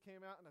the city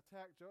came out and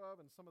attacked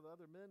Joab, and some of the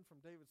other men from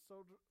David's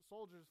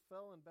soldiers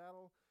fell in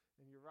battle,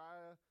 and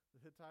Uriah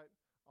the Hittite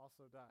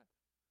also died.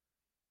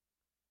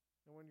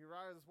 And when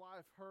Uriah's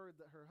wife heard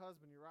that her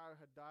husband Uriah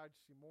had died,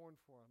 she mourned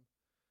for him.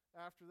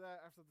 After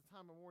that, after the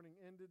time of mourning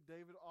ended,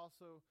 David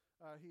also,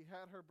 he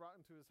had her brought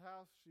into his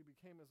house. She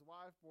became his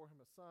wife, bore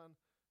him a son.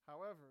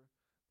 However,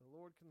 the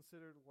Lord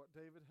considered what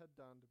David had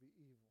done to be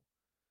evil.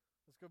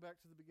 Let's go back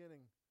to the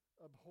beginning.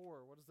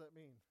 Abhor, what does that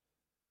mean?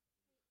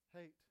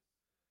 Hate.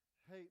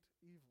 Hate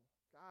evil.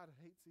 God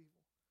hates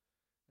evil.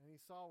 And he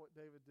saw what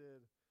David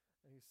did,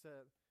 and he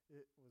said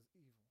it was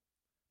evil.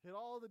 Hit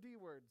all the D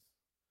words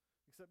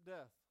except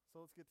death.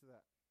 So let's get to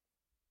that.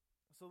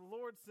 So the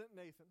Lord sent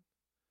Nathan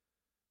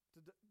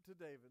to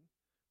David.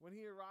 When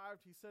he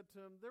arrived, he said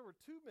to him, there were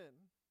two men.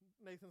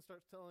 Nathan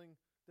starts telling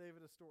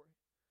David a story.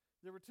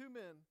 There were two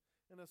men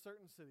in a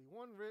certain city,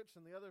 one rich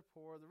and the other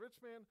poor. The rich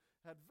man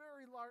had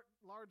very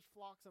large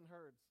flocks and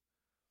herds,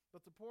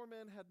 but the poor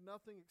man had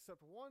nothing except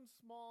one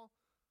small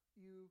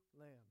ewe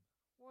lamb,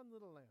 one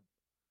little lamb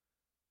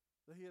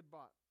that he had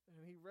bought.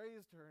 And he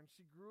raised her, and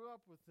she grew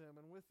up with him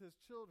and with his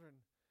children.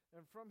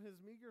 And from his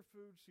meager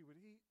food she would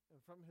eat,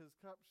 and from his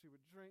cup she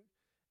would drink,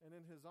 and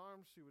in his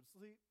arms she would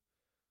sleep.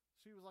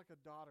 She was like a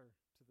daughter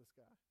to this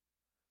guy.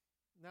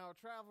 Now a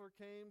traveler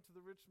came to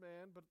the rich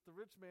man, but the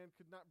rich man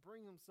could not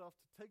bring himself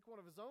to take one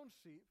of his own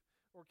sheep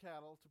or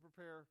cattle to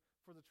prepare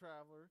for the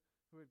traveler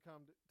who had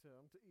come to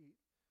him to eat.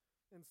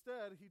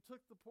 Instead, he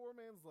took the poor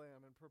man's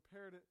lamb and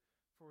prepared it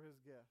for his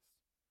guest.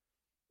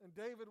 And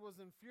David was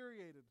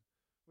infuriated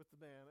with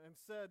the man and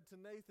said to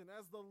Nathan,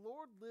 as the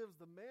Lord lives,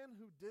 the man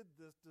who did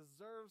this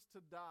deserves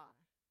to die.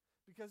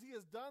 Because he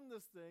has done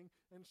this thing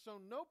and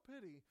shown no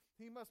pity,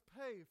 he must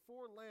pay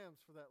 4 lambs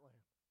for that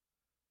lamb.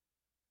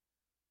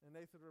 And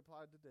Nathan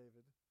replied to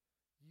David,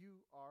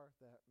 you are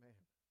that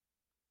man.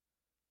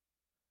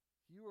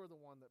 You are the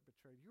one that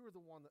betrayed. You are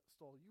the one that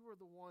stole. You are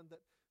the one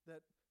that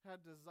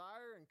had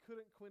desire and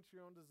couldn't quench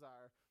your own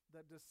desire,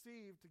 that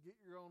deceived to get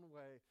your own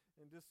way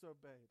and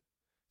disobeyed.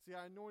 See,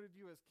 I anointed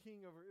you as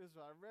king over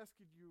Israel. I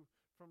rescued you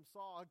from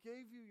Saul. I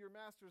gave you your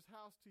master's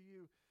house to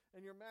you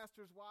and your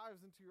master's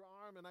wives into your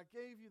arm, and I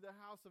gave you the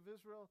house of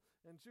Israel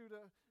and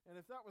Judah. And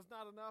if that was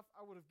not enough,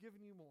 I would have given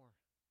you more.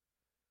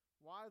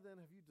 Why then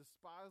have you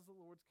despised the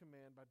Lord's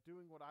command by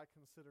doing what I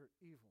consider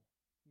evil?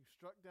 You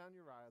struck down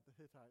Uriah the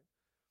Hittite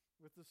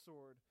with the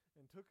sword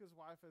and took his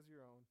wife as your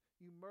own.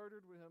 You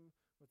murdered him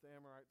with the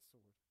Amorite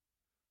sword.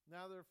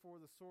 Now, therefore,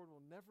 the sword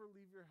will never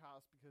leave your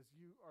house because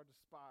you are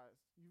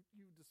despised.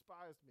 You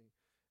despised me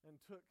and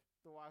took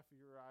the wife of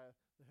Uriah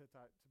the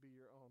Hittite to be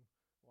your own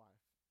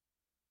wife.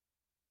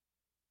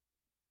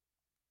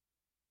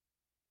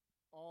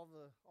 All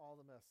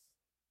the mess.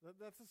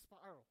 That's a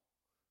spiral.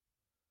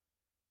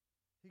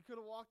 He could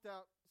have walked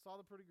out, saw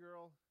the pretty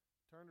girl,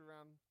 turned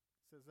around,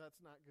 says,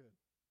 that's not good.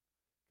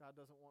 God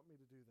doesn't want me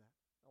to do that.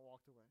 I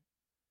walked away.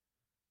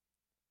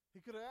 He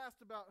could have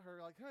asked about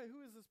her, like, hey,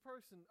 who is this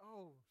person?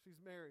 Oh, she's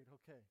married.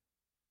 Okay,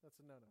 that's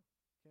a no-no.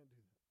 Can't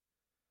do that.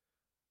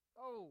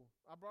 Oh,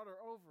 I brought her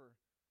over.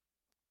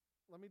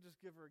 Let me just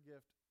give her a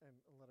gift and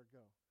let her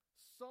go.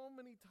 So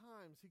many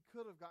times he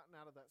could have gotten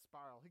out of that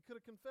spiral. He could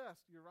have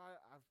confessed,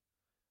 Uriah,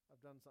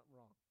 I've done something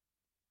wrong.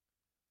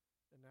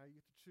 And now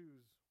you get to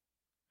choose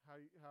how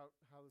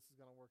this is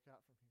going to work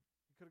out from here.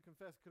 He could have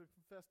confessed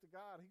to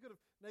God.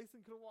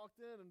 Nathan could have walked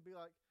in and be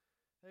like,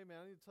 hey,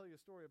 man, I need to tell you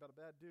a story about a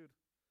bad dude.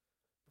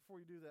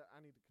 Before you do that,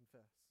 I need to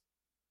confess.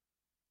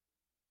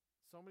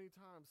 So many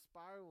times,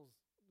 spirals,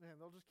 man,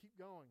 they'll just keep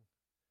going.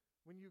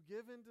 When you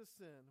give into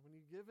sin, when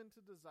you give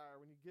into desire,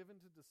 when you give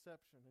into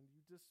deception, and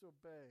you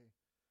disobey,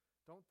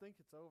 don't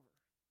think it's over.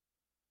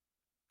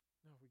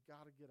 No, we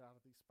got to get out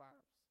of these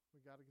spirals.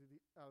 Out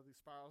of these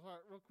spirals. All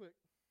right, real quick.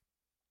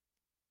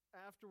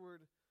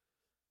 Afterward,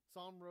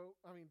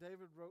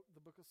 David wrote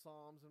the book of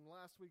Psalms, and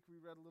last week we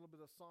read a little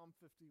bit of Psalm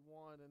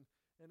 51, and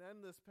in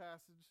this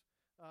passage,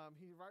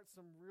 he writes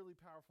some really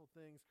powerful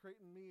things. Create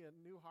in me a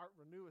new heart,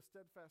 renew a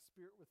steadfast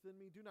spirit within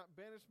me. Do not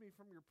banish me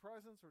from your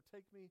presence or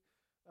take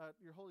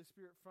your Holy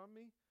Spirit from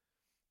me.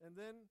 And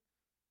then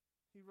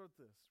he wrote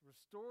this,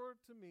 restore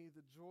to me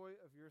the joy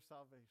of your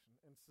salvation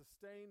and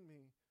sustain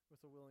me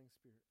with a willing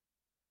spirit.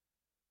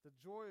 The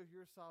joy of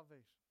your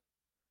salvation.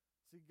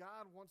 See,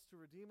 God wants to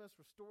redeem us,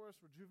 restore us,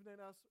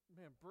 rejuvenate us.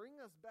 Man, bring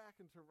us back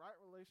into right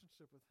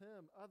relationship with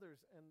him,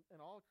 others,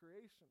 and all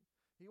creation.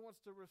 He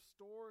wants to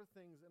restore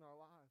things in our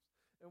lives.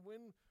 And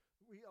when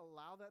we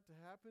allow that to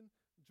happen,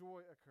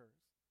 joy occurs.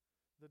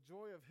 The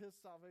joy of his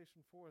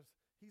salvation for us.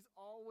 He's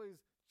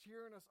always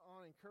cheering us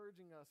on,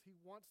 encouraging us. He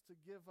wants to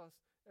give us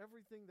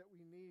everything that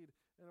we need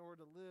in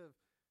order to live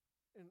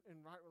in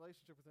right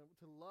relationship with him,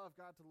 to love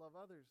God, to love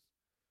others.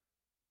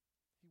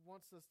 He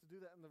wants us to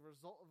do that, and the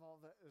result of all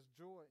that is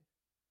joy.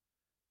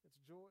 It's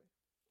joy.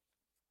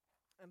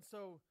 And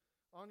so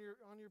on your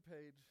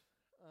page,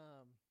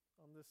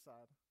 on this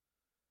side,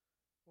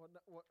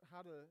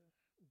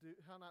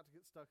 how not to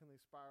get stuck in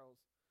these spirals.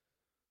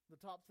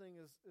 The top thing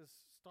is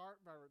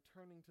start by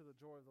returning to the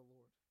joy of the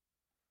Lord.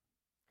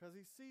 Because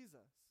he sees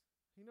us.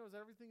 He knows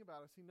everything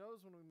about us. He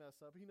knows when we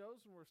mess up. He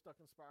knows when we're stuck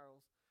in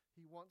spirals.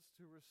 He wants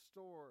to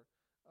restore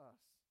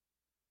us.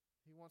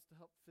 He wants to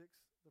help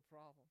fix the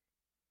problem.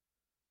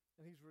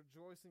 And he's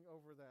rejoicing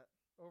over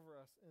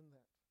us in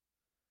that.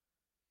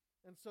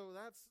 And so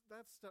that's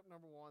step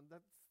number one.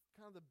 That's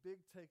kind of the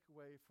big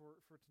takeaway for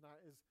tonight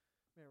is,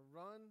 man,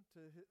 run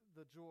to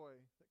the joy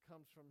that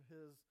comes from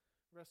his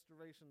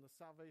restoration, the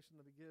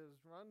salvation that he gives.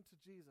 Run to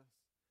Jesus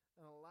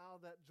and allow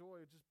that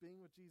joy of just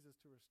being with Jesus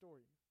to restore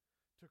you,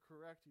 to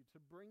correct you,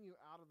 to bring you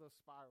out of those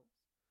spirals.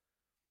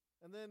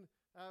 And then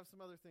I have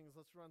some other things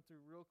let's run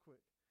through real quick.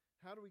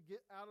 How do we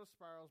get out of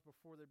spirals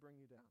before they bring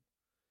you down?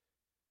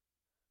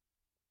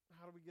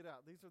 How do we get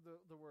out? These are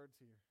the words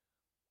here.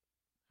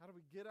 How do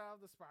we get out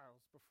of the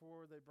spirals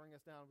before they bring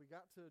us down? We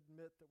got to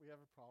admit that we have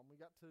a problem. We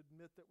got to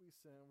admit that we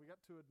sin. We got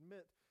to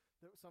admit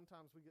that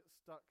sometimes we get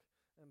stuck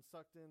and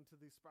sucked into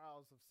these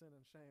spirals of sin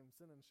and shame,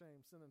 sin and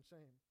shame, sin and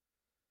shame.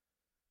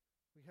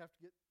 We have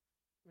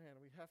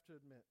to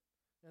admit.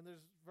 And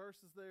there's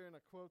verses there and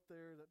a quote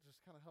there that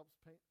just kind of helps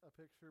paint a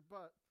picture,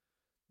 but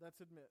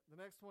that's admit. The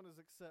next one is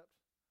accept.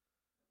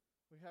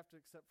 We have to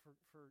accept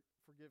for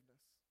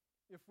forgiveness.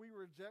 If we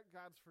reject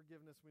God's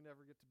forgiveness, we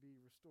never get to be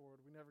restored.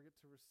 We never get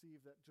to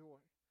receive that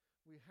joy.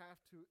 We have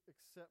to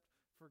accept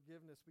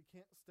forgiveness. We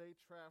can't stay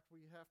trapped.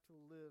 We have to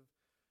live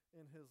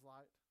in His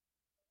light.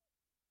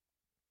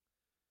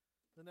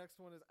 The next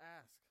one is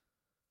ask.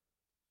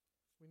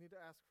 We need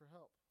to ask for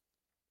help.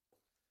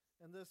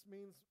 And this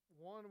means,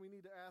 one, we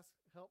need to ask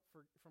help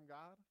from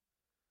God.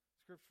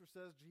 Scripture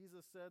says,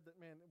 Jesus said that,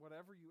 man,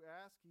 whatever you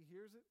ask, He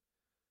hears it.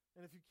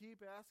 And if you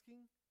keep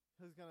asking,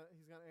 He's gonna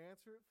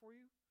answer it for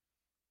you.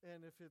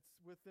 And if it's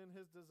within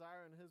His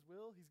desire and His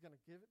will, He's going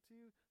to give it to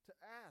you to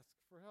ask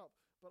for help.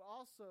 But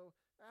also,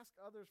 ask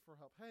others for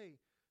help.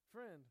 Hey,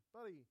 friend,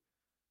 buddy,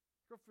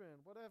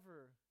 girlfriend,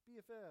 whatever,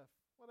 BFF,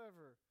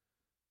 whatever.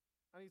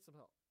 I need some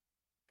help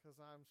because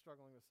I'm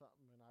struggling with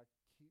something and I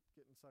keep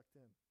getting sucked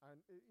in.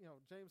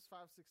 James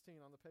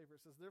 5:16 on the paper,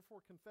 it says, therefore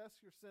confess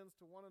your sins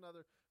to one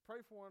another,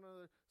 pray for one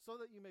another so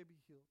that you may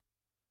be healed.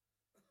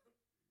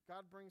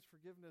 God brings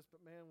forgiveness,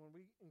 but man, when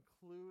we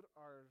include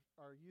our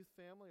youth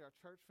family, our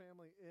church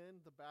family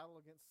in the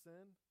battle against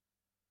sin,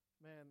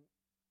 man,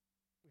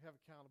 we have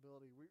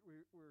accountability.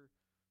 We're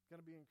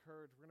going to be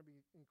encouraged. We're going to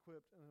be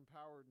equipped and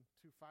empowered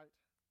to fight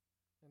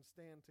and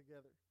stand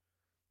together.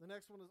 The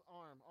next one is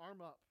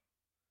arm up.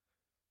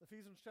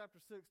 Ephesians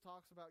chapter 6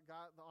 talks about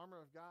God, the armor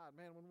of God.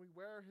 Man, when we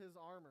wear His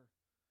armor,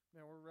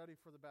 man, we're ready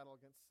for the battle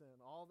against sin.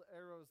 All the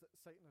arrows that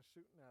Satan is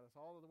shooting at us,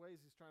 all of the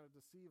ways he's trying to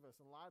deceive us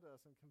and lie to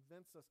us and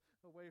convince us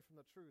away from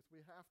the truth.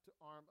 We have to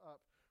arm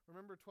up.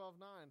 Remember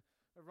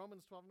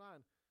Romans 12:9,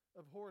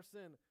 abhor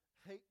sin,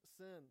 hate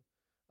sin.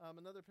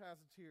 Another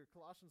passage here,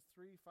 Colossians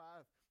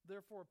 3:5,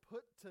 therefore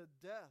put to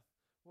death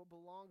what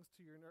belongs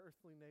to your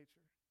earthly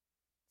nature,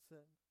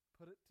 sin.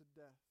 Put it to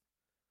death.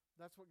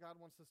 That's what God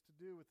wants us to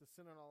do with the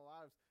sin in our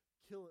lives.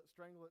 Kill it,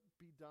 strangle it,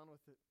 be done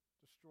with it,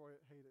 destroy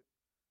it, hate it.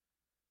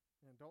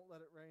 And don't let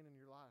it reign in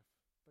your life,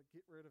 but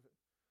get rid of it.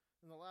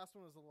 And the last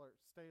one is alert.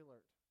 Stay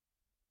alert.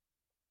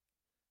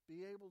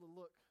 Be able to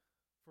look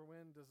for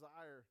when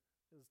desire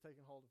is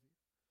taking hold of you,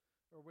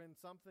 or when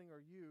something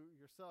or you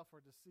yourself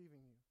are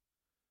deceiving you.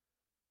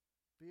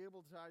 Be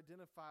able to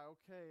identify,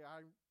 okay,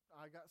 I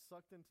got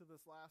sucked into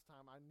this last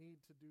time. I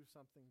need to do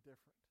something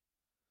different.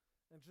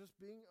 And just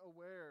being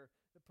aware,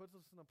 it puts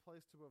us in a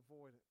place to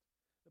avoid it.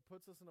 It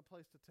puts us in a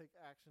place to take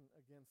action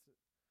against it.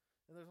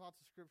 And there's lots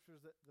of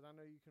scriptures that I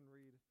know you can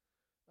read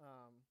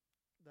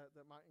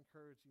that might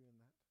encourage you in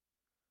that.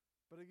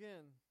 But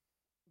again,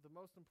 the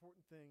most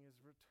important thing is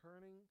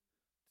returning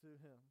to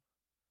Him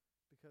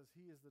because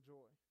He is the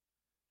joy.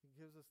 He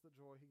gives us the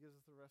joy. He gives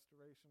us the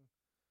restoration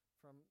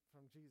from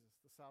Jesus,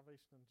 the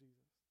salvation of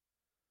Jesus.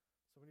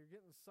 So when you're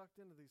getting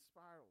sucked into these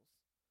spirals,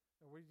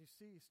 and when you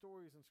see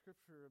stories in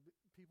Scripture of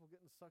people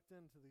getting sucked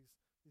into these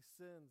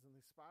sins and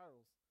these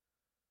spirals,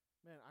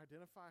 man,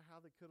 identify how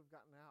they could have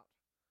gotten out.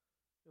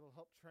 It'll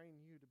help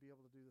train you to be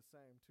able to do the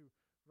same, to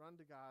run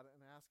to God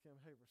and ask Him,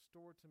 hey,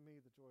 restore to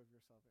me the joy of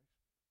your salvation.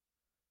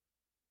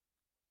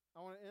 I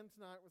want to end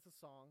tonight with a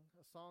song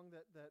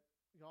that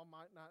y'all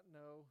might not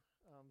know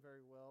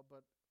very well,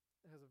 but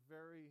it has a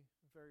very,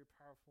 very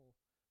powerful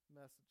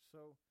message.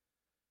 So,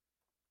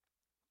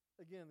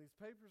 again, these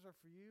papers are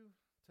for you.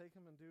 Take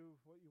them and do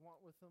what you want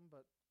with them,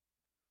 but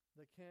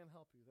they can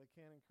help you. They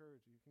can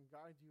encourage you. It can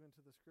guide you into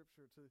the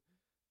Scripture to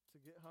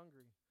get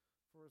hungry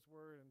for His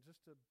Word and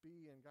just to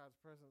be in God's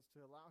presence,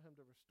 to allow Him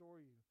to restore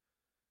you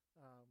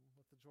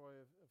with the joy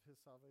of His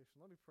salvation.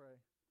 Let me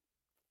pray,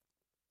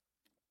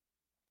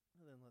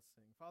 and then let's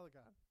sing. Father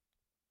God,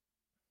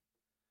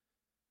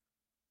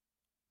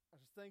 I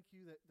just thank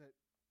you that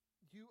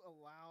you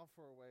allow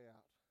for a way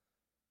out.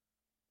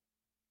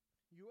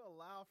 You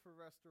allow for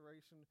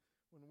restoration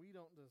when we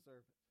don't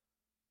deserve it.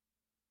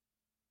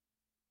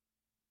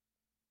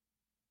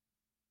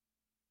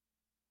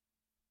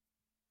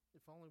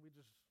 If only we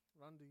just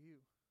run to you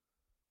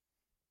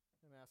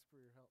and ask for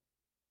your help.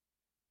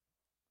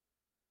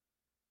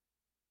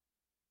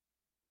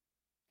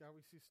 God,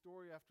 we see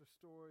story after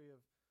story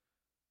of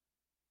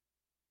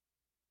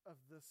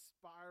this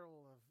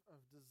spiral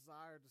of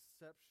desire,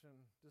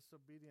 deception,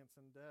 disobedience,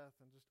 and death,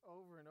 and just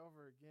over and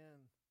over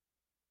again.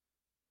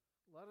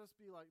 Let us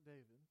be like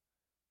David.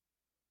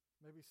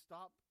 Maybe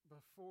stop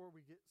before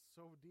we get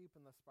so deep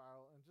in the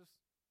spiral and just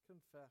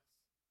confess.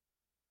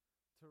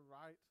 To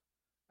write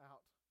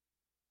out,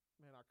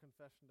 man, our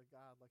confession to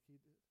God like He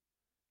did.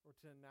 Or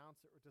to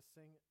announce it or to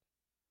sing it.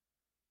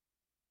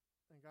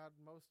 And God,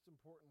 most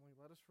importantly,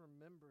 let us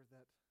remember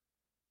that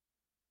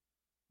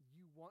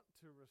you want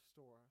to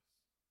restore us.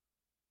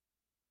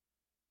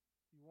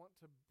 You want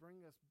to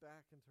bring us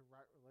back into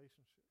right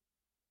relationship.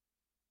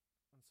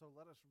 And so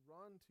let us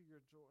run to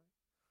your joy.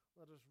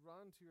 Let us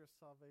run to your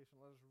salvation.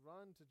 Let us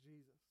run to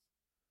Jesus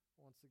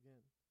once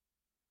again.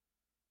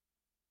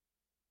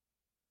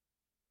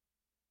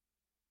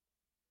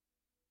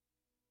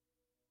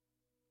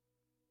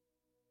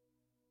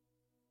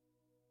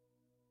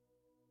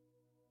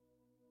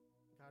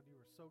 God, you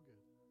are so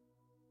good.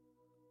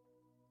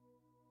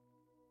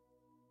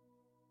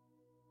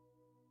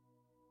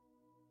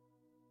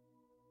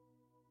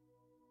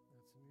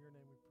 It's in your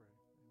name we pray.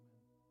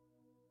 Amen.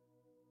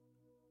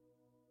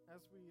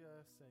 As we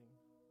sing,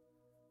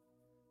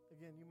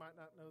 again, you might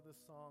not know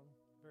this song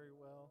very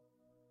well,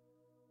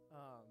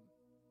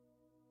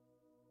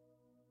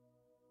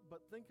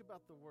 but think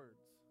about the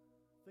words.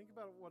 Think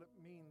about what it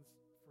means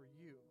for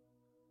you,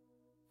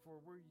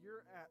 for where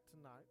you're at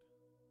tonight,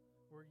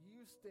 where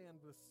you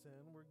stand with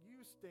sin, where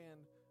you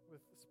stand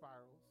with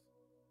spirals,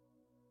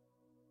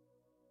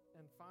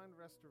 and find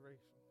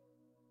restoration.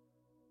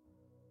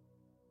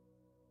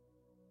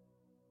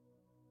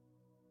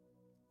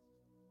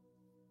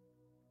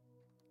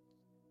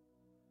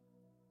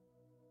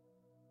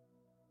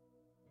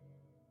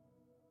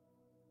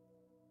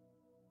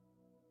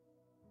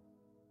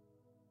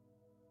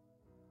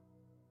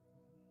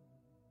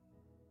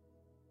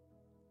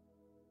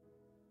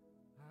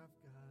 I've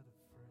got a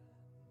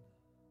friend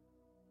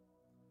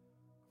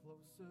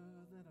closer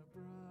than a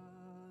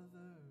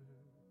brother.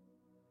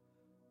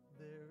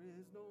 There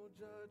is no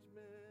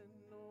judgment,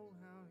 no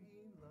how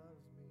he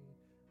loves me.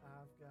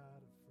 I've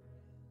got a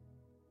friend.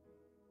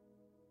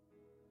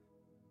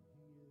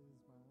 He is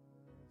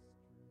my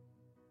strength.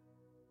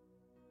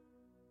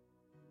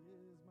 He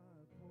is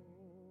my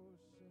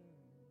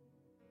portion.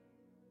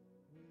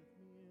 With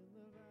me in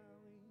the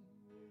valley,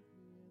 with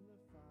me in the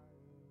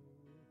fire,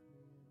 with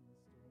me in the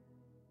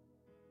storm.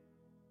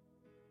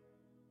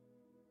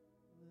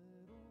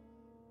 Let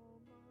all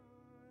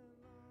my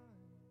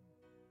life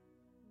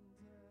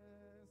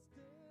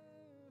testify,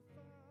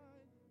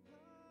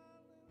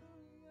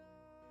 hallelujah,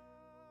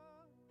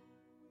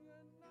 we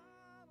are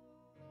not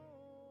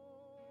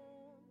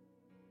alone.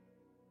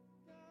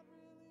 God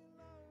really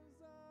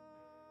loves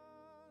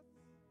us.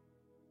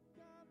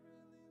 God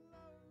really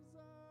loves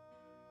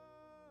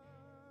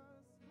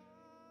us.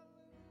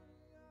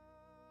 Hallelujah.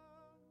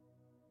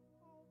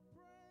 Oh,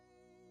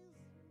 praise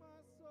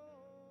my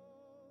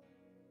soul.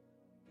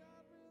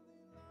 God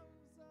really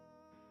loves us.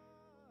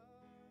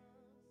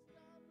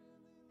 God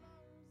really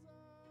loves us.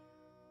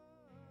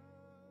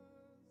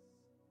 Yes,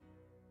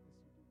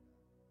 you do, God.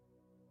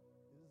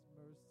 His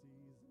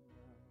mercies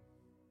enough.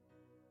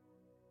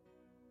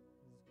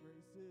 His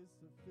grace is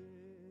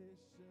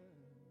sufficient.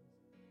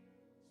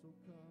 So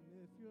come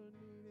if you're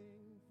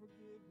needing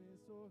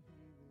forgiveness or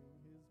healing,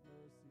 His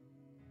mercy's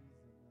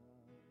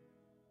enough.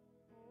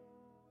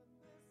 Oh, and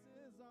this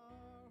is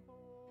our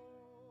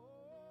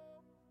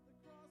hope. The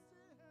cross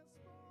it has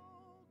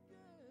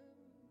spoken.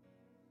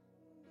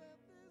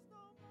 Death is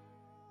no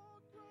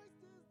more.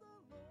 Christ is the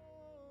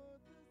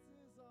Lord. This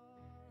is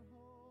our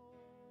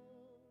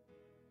hope.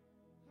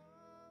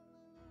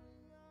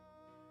 Hallelujah.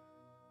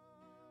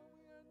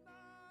 We are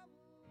not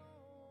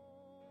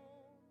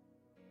alone.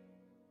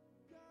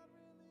 God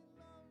really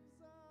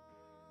loves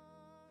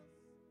us.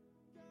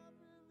 God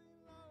really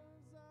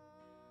loves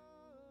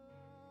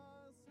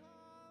us.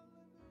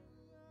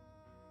 Hallelujah.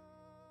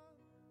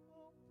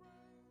 Oh,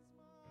 praise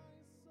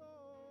my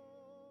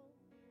soul.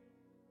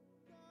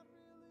 God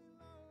really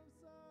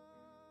loves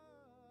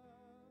us.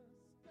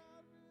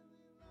 God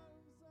really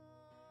loves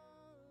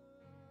us.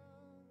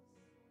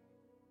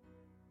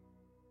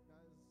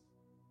 Guys,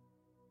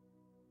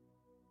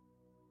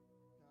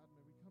 God,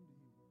 may we come to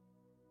you.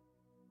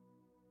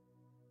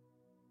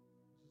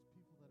 Just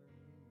people that are in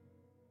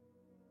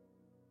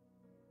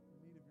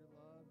need of your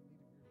love, in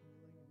need of your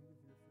healing, in need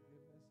of your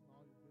forgiveness and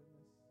all your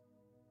goodness.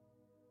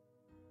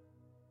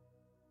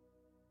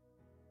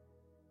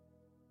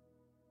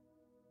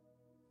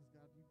 Because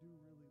God, you do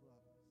really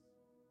love us.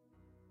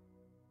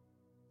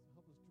 So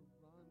help us to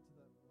run to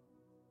that love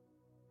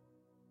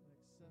and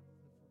accept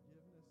the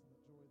forgiveness and the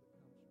joy that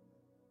comes from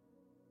that.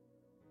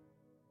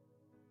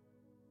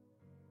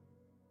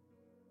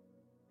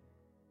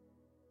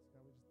 So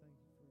God, we just thank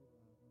you for your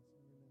love. And it's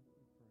in your name that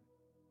we pray.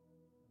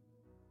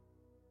 Amen.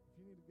 If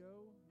you need to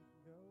go, you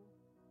can go.